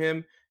seen from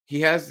him.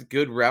 He has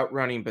good route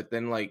running, but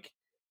then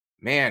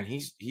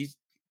he's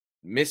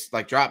missed,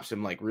 drops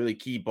some really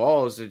key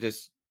balls that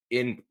just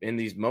in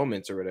these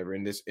moments or whatever,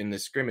 in this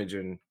scrimmage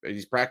and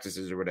these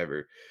practices or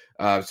whatever.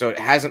 So it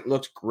hasn't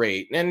looked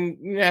great. And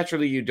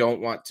naturally you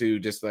don't want to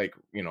just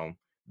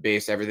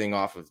base everything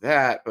off of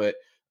that. But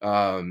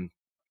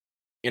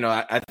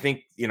I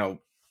think,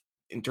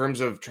 in terms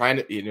of trying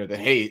to,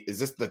 hey, is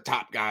this the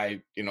top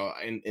guy,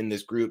 in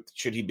this group?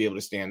 Should he be able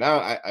to stand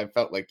out? I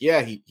felt like,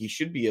 yeah, he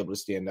should be able to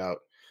stand out.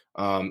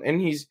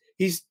 And he's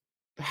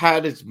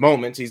had his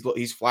moments.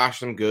 He's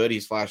flashed some good.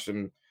 He's flashed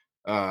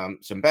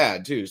some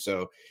bad too.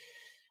 So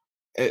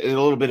a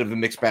little bit of a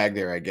mixed bag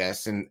there, I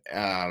guess. And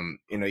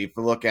if you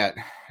look at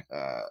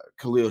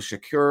Khalil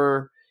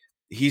Shakur,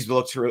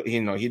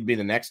 he'd be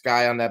the next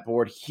guy on that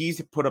board. He's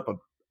put up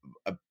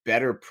a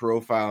better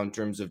profile in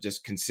terms of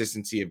just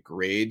consistency of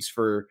grades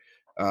for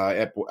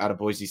out of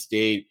Boise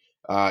State.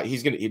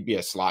 He'd be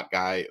a slot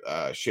guy,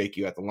 shake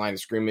you at the line of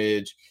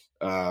scrimmage,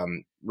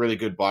 really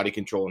good body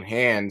control and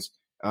hands.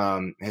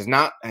 Has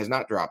not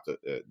dropped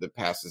the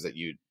passes that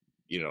you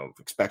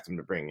expect him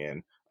to bring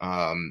in.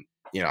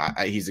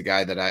 He's a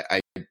guy that I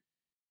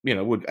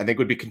think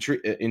would be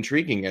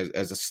intriguing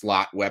as a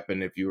slot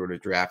weapon if you were to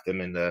draft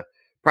him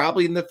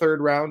probably in the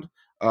third round.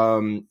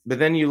 But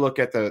then you look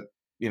at the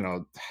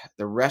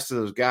rest of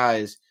those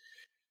guys,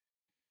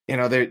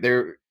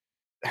 they're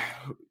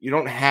you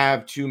don't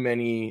have too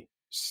many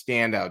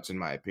standouts in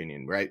my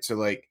opinion, right?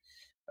 So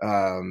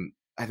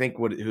I think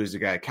who's the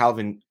guy?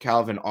 Calvin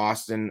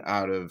Austin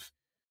out of,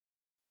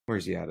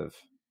 where's he out of?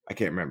 I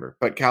can't remember,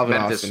 but Calvin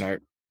Memphis. Austin,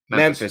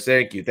 Memphis.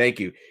 Thank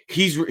you.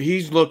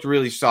 He's looked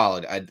really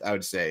solid. I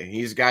would say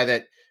he's a guy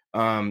that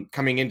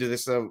coming into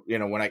this,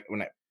 when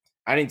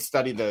I didn't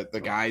study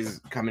the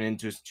guys coming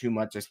into us too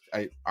much.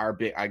 I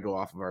go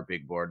off of our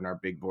big board, and our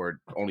big board,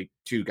 only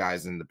two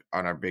guys on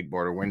our big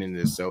board are winning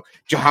this. So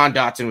Jahan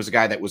Dotson was a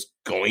guy that was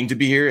going to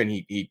be here, and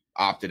he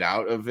opted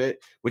out of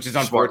it, which is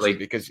unfortunate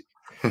because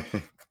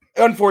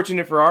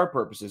unfortunate for our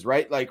purposes,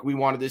 right? We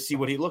wanted to see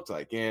what he looked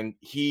like, and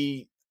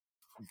he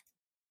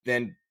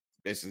then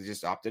basically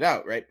just opted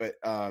out, right? But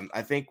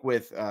I think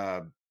with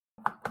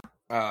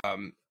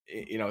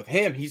with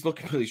him, he's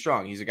looking really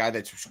strong. He's a guy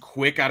that's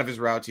quick out of his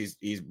routes.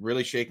 He's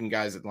really shaking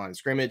guys at the line of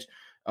scrimmage,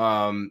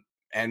 and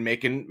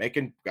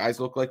making guys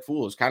look like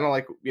fools. Kind of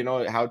like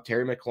how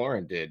Terry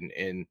McLaurin did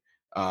in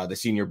the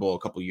Senior Bowl a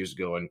couple years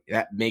ago, and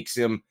that makes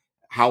him.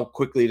 How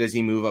quickly does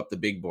he move up the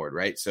big board,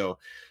 right? So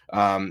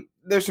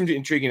there's some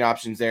intriguing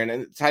options there.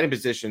 And the tight end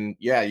position,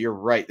 yeah, you're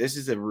right. This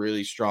is a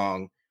really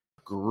strong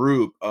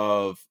group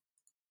of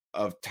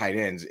tight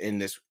ends in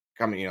this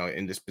coming,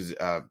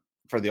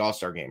 for the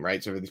All-Star game,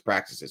 right? So for these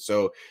practices.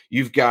 So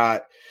you've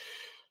got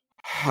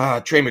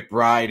Trey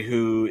McBride,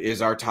 who is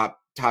our top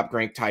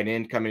ranked tight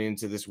end coming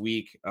into this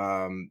week.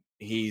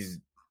 He's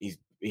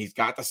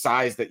got the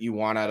size that you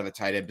want out of a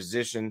tight end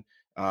position.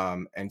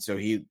 And so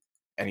he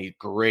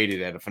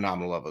graded at a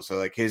phenomenal level.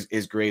 So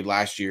his grade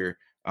last year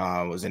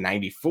was a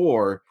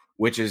 94,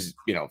 which is,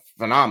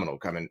 phenomenal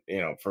coming,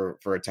 for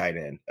a tight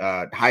end,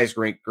 highest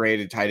ranked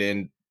graded tight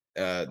end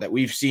that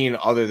we've seen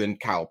other than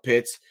Kyle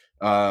Pitts,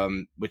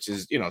 which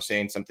is,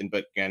 saying something,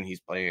 but again, he's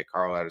playing at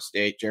Colorado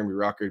State. Jeremy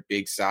Ruckert,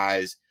 big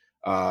size,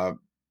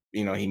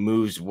 he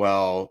moves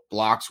well,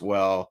 blocks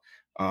well,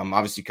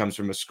 obviously comes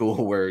from a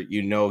school where,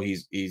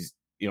 he's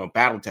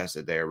battle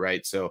tested there.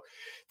 Right. So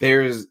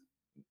there's,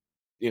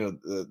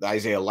 the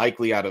Isaiah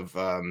Likely out of,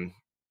 I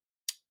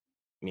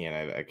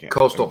can't.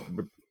 Coastal.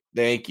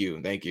 Thank you.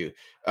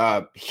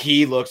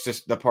 He looks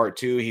just the part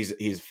too.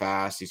 He's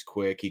fast. He's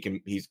quick.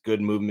 He's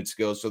good movement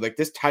skills. So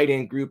this tight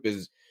end group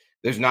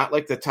there's not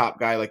the top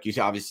guy like you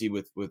obviously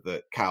with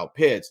the Kyle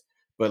Pitts,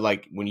 but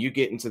when you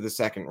get into the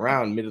second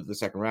round, middle of the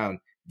second round,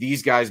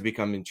 these guys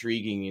become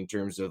intriguing in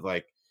terms of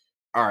all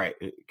right,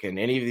 can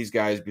any of these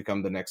guys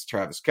become the next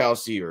Travis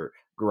Kelce or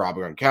Rob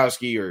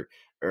Gronkowski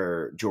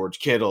or George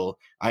Kittle?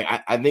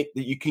 I think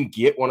that you can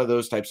get one of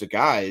those types of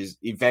guys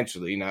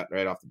eventually, not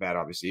right off the bat,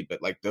 obviously,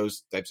 but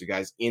those types of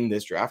guys in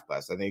this draft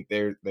class. I think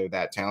they're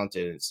that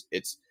talented.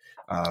 It's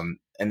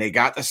and they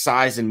got the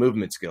size and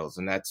movement skills,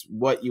 and that's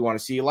what you want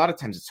to see. A lot of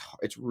times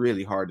it's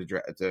really hard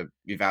to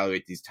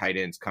evaluate these tight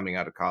ends coming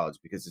out of college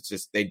because it's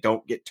just they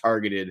don't get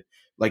targeted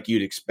like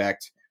you'd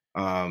expect,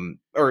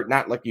 or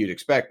not like you'd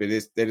expect, but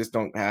they just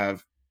don't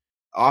have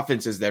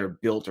offenses that are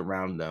built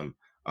around them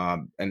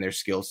and their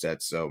skill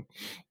sets. So,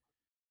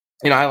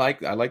 I like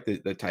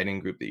the tight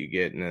end group that you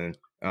get, and then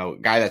a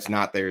guy that's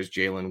not there is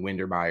Jalen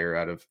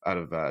Windermeyer out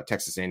of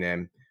Texas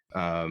A&M.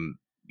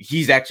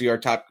 He's actually our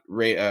top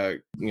rate,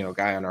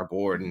 guy on our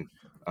board,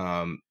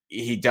 and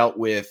he dealt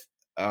with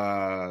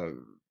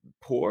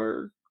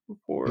poor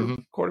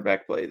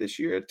quarterback play this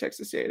year at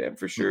Texas A&M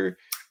for sure.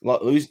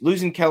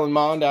 Losing Kellen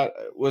Mond out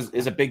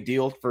is a big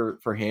deal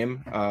for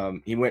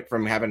him. He went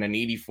from having an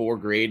 84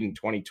 grade in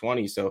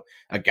 2020, so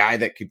a guy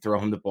that could throw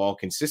him the ball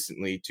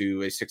consistently,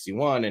 to a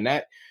 61, and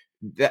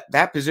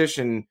that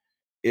position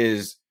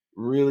is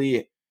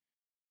really,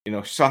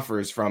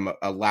 suffers from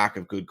a lack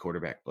of good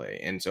quarterback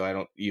play. And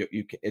so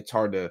it's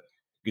hard to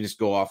just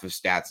go off of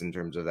stats in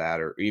terms of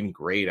that, or even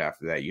grade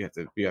after that. You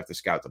have to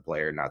scout the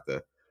player, not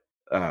the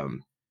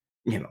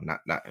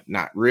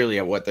not really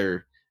at what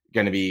they're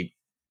going to be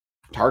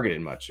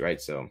targeted much,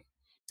 right? So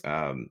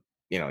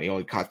he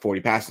only caught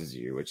 40 passes a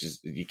year, which is,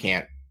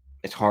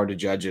 it's hard to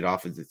judge it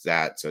off of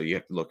that. So you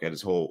have to look at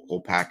his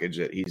whole package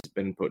that he's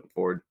been putting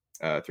forward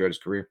throughout his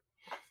career.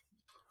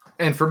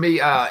 And for me,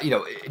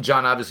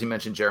 John obviously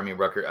mentioned Jeremy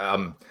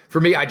Ruckert.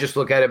 For me, I just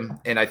look at him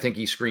and I think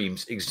he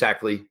screams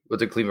exactly what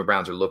the Cleveland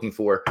Browns are looking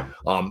for,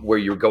 where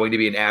you're going to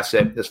be an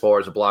asset as far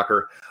as a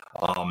blocker,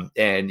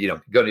 and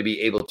going to be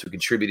able to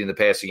contribute in the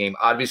passing game.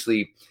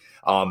 Obviously,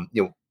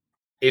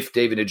 if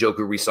David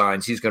Njoku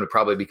resigns, he's going to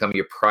probably become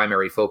your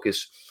primary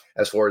focus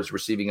as far as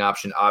receiving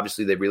option.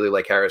 Obviously, they really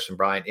like Harrison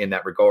Bryant in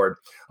that regard,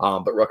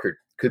 but Ruckert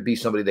could be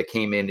somebody that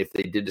came in, if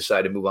they did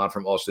decide to move on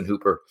from Austin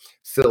Hooper,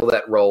 fill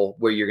that role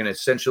where you're going to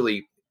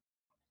essentially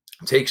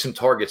take some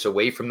targets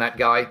away from that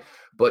guy,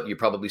 but you're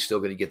probably still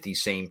going to get the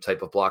same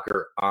type of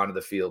blocker onto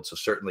the field. So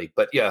certainly,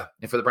 but yeah,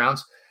 and for the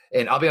Browns,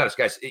 and I'll be honest,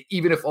 guys,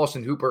 even if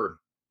Austin Hooper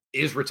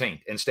is retained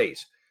and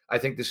stays, I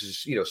think this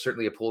is,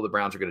 certainly a pool the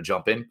Browns are going to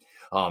jump in.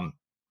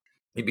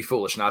 You'd be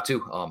foolish not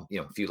to.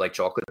 If you like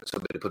chocolate,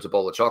 somebody puts a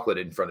bowl of chocolate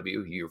in front of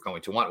you, you're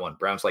going to want one.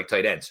 Browns like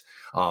tight ends.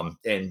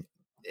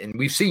 And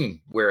we've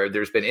seen where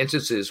there's been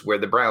instances where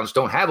the Browns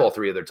don't have all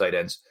three of their tight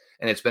ends,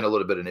 and it's been a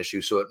little bit of an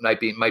issue. So it might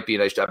be a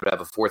nice job to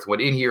have a fourth one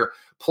in here.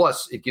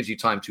 Plus, it gives you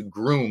time to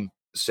groom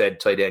said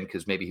tight end,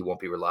 because maybe he won't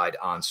be relied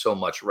on so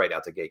much right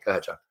out the gate. Go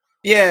ahead, John.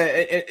 Yeah,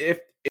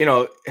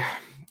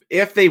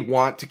 if they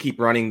want to keep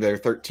running their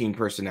 13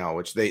 personnel,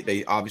 which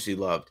they obviously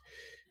loved,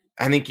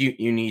 I think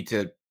you need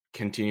to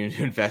continue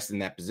to invest in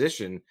that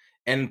position.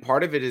 And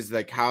part of it is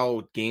like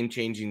how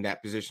game-changing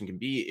that position can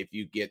be if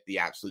you get the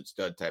absolute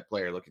stud type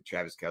player. Look at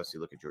Travis Kelce,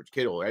 look at George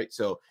Kittle, right?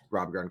 So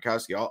Rob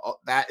Gronkowski, all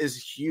that is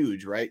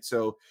huge, right?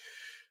 So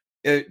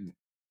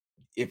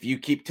if you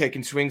keep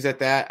taking swings at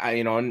that,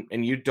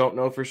 and you don't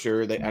know for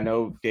sure, I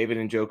know David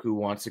Njoku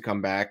wants to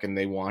come back and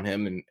they want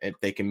him, and if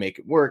they can make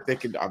it work, they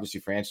could obviously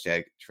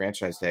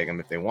franchise tag him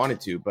if they wanted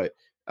to, but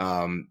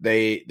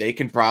they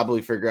can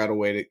probably figure out a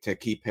way to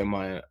keep him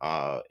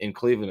in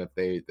Cleveland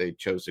if they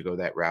chose to go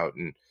that route.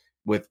 And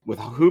with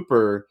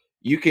Hooper,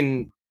 you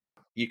can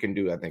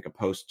do, I think, a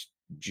post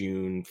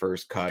June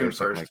 1st cut or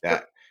something like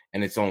that,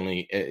 and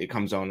it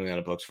comes on in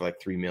the books for like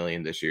 $3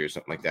 million this year or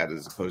something like that,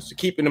 as opposed to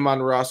keeping him on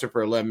the roster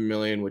for $11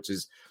 million, which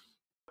is,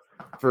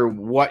 for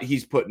what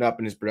he's putting up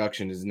in his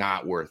production, is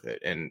not worth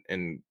it. And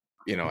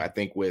I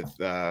think with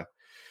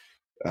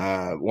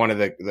one of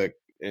the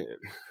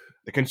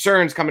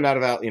concerns coming out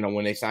of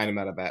when they signed him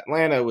out of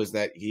Atlanta was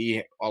that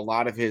a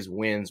lot of his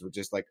wins were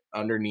just like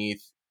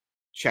underneath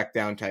check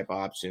down type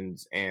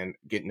options and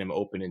getting him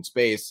open in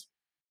space,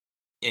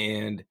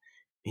 and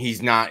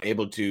he's not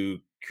able to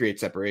create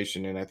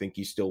separation. And I think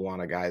you still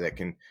want a guy that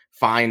can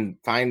find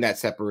that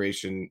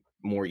separation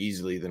more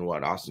easily than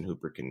what Austin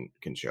Hooper can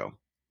show.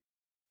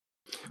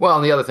 Well,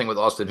 and the other thing with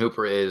Austin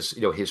Hooper is,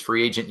 his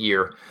free agent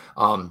year,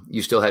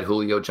 you still had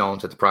Julio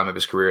Jones at the prime of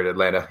his career at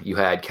Atlanta. You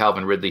had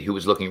Calvin Ridley, who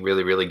was looking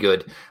really, really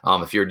good.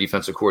 If you're a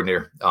defensive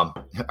coordinator,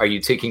 are you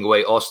taking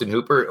away Austin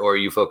Hooper, or are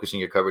you focusing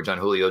your coverage on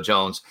Julio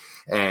Jones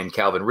and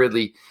Calvin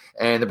Ridley?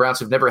 And the Browns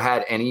have never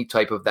had any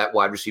type of that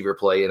wide receiver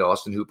play in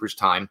Austin Hooper's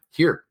time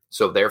here.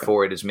 So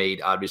therefore, it has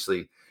made,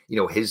 obviously,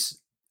 his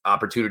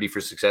opportunity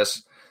for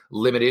success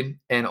limited.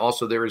 And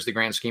also, there is the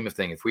grand scheme of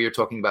things. If we are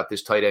talking about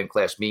this tight end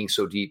class being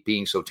so deep,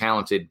 being so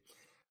talented,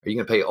 are you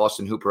going to pay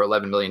Austin Hooper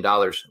 $11 million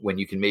when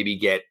you can maybe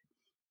get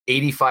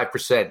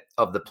 85%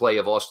 of the play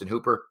of Austin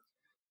Hooper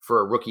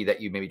for a rookie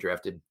that you maybe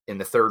drafted in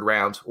the third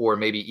round, or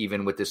maybe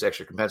even with this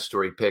extra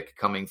compensatory pick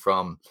coming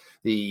from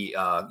the,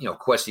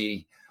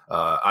 Kwesi,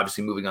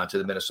 obviously moving on to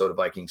the Minnesota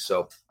Vikings.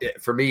 So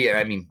for me,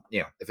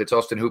 if it's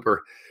Austin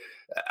Hooper,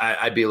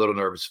 I'd be a little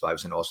nervous if I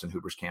was in Austin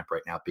Hooper's camp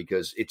right now,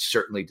 because it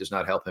certainly does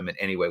not help him in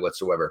any way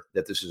whatsoever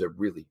that this is a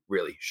really,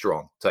 really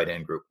strong tight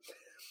end group.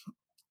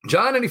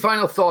 John, any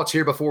final thoughts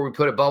here before we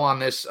put a bow on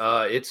this?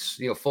 It's,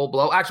 full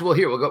blow.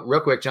 Actually, we'll go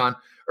real quick, John.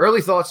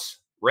 Early thoughts,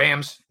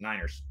 Rams,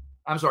 Niners.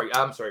 I'm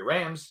sorry,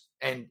 Rams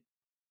and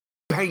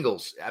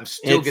Bengals. I'm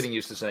still getting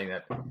used to saying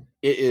that.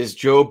 It is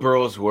Joe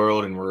Burrow's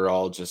world, and we're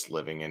all just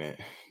living in it.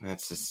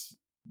 That's just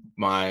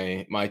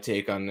my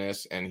take on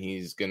this, and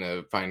he's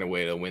gonna find a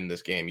way to win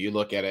this game. You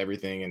look at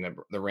everything, and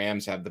the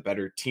Rams have the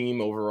better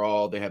team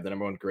overall. They have the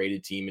number one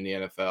graded team in the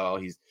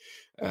NFL.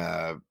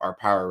 Our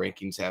power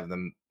rankings have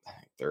them, I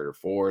think, third or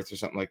fourth or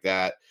something like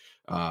that.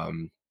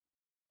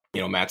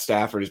 Matt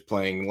Stafford is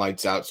playing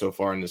lights out so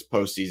far in this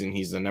postseason.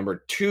 He's the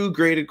number 2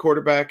 graded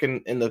quarterback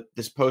in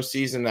this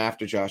postseason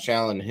after Josh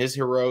Allen, his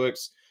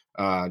heroics.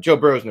 Joe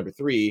Burrow is number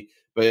 3,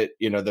 but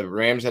the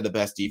Rams had the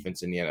best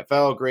defense in the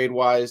NFL grade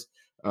wise.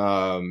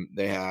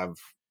 They have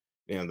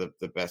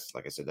the best,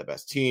 like I said, the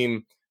best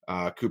team.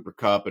 Cooper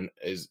Kupp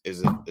is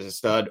a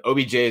stud.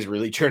 OBJ is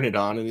really turned it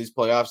on in these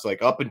playoffs.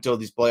 Like, up until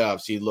these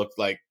playoffs, he looked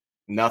like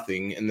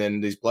nothing, and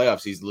then these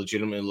playoffs, he's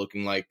legitimately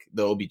looking like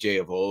the OBJ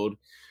of old.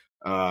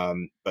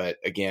 But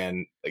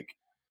again, like,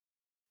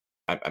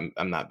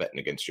 I'm not betting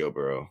against Joe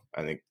Burrow.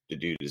 I think the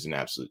dude is an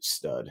absolute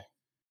stud.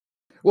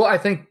 Well, I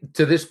think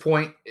to this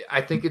point,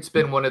 I think it's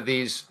been one of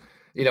these,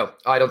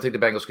 I don't think the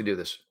Bengals can do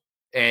this.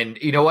 And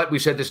you know what? We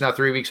said this now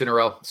 3 weeks in a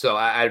row. So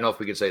I don't know if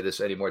we can say this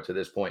anymore to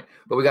this point,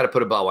 but we got to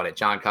put a bow on it.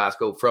 John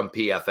Costco from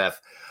PFF.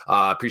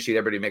 Appreciate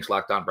everybody who makes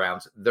Locked On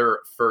Browns their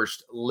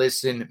first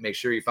listen. Make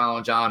sure you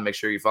follow John. Make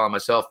sure you follow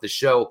myself. The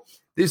show.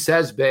 This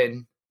has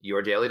been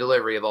your daily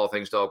delivery of all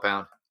things Dog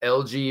Pound.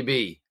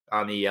 LGB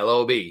on the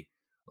LOB.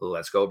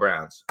 Let's go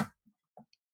Browns.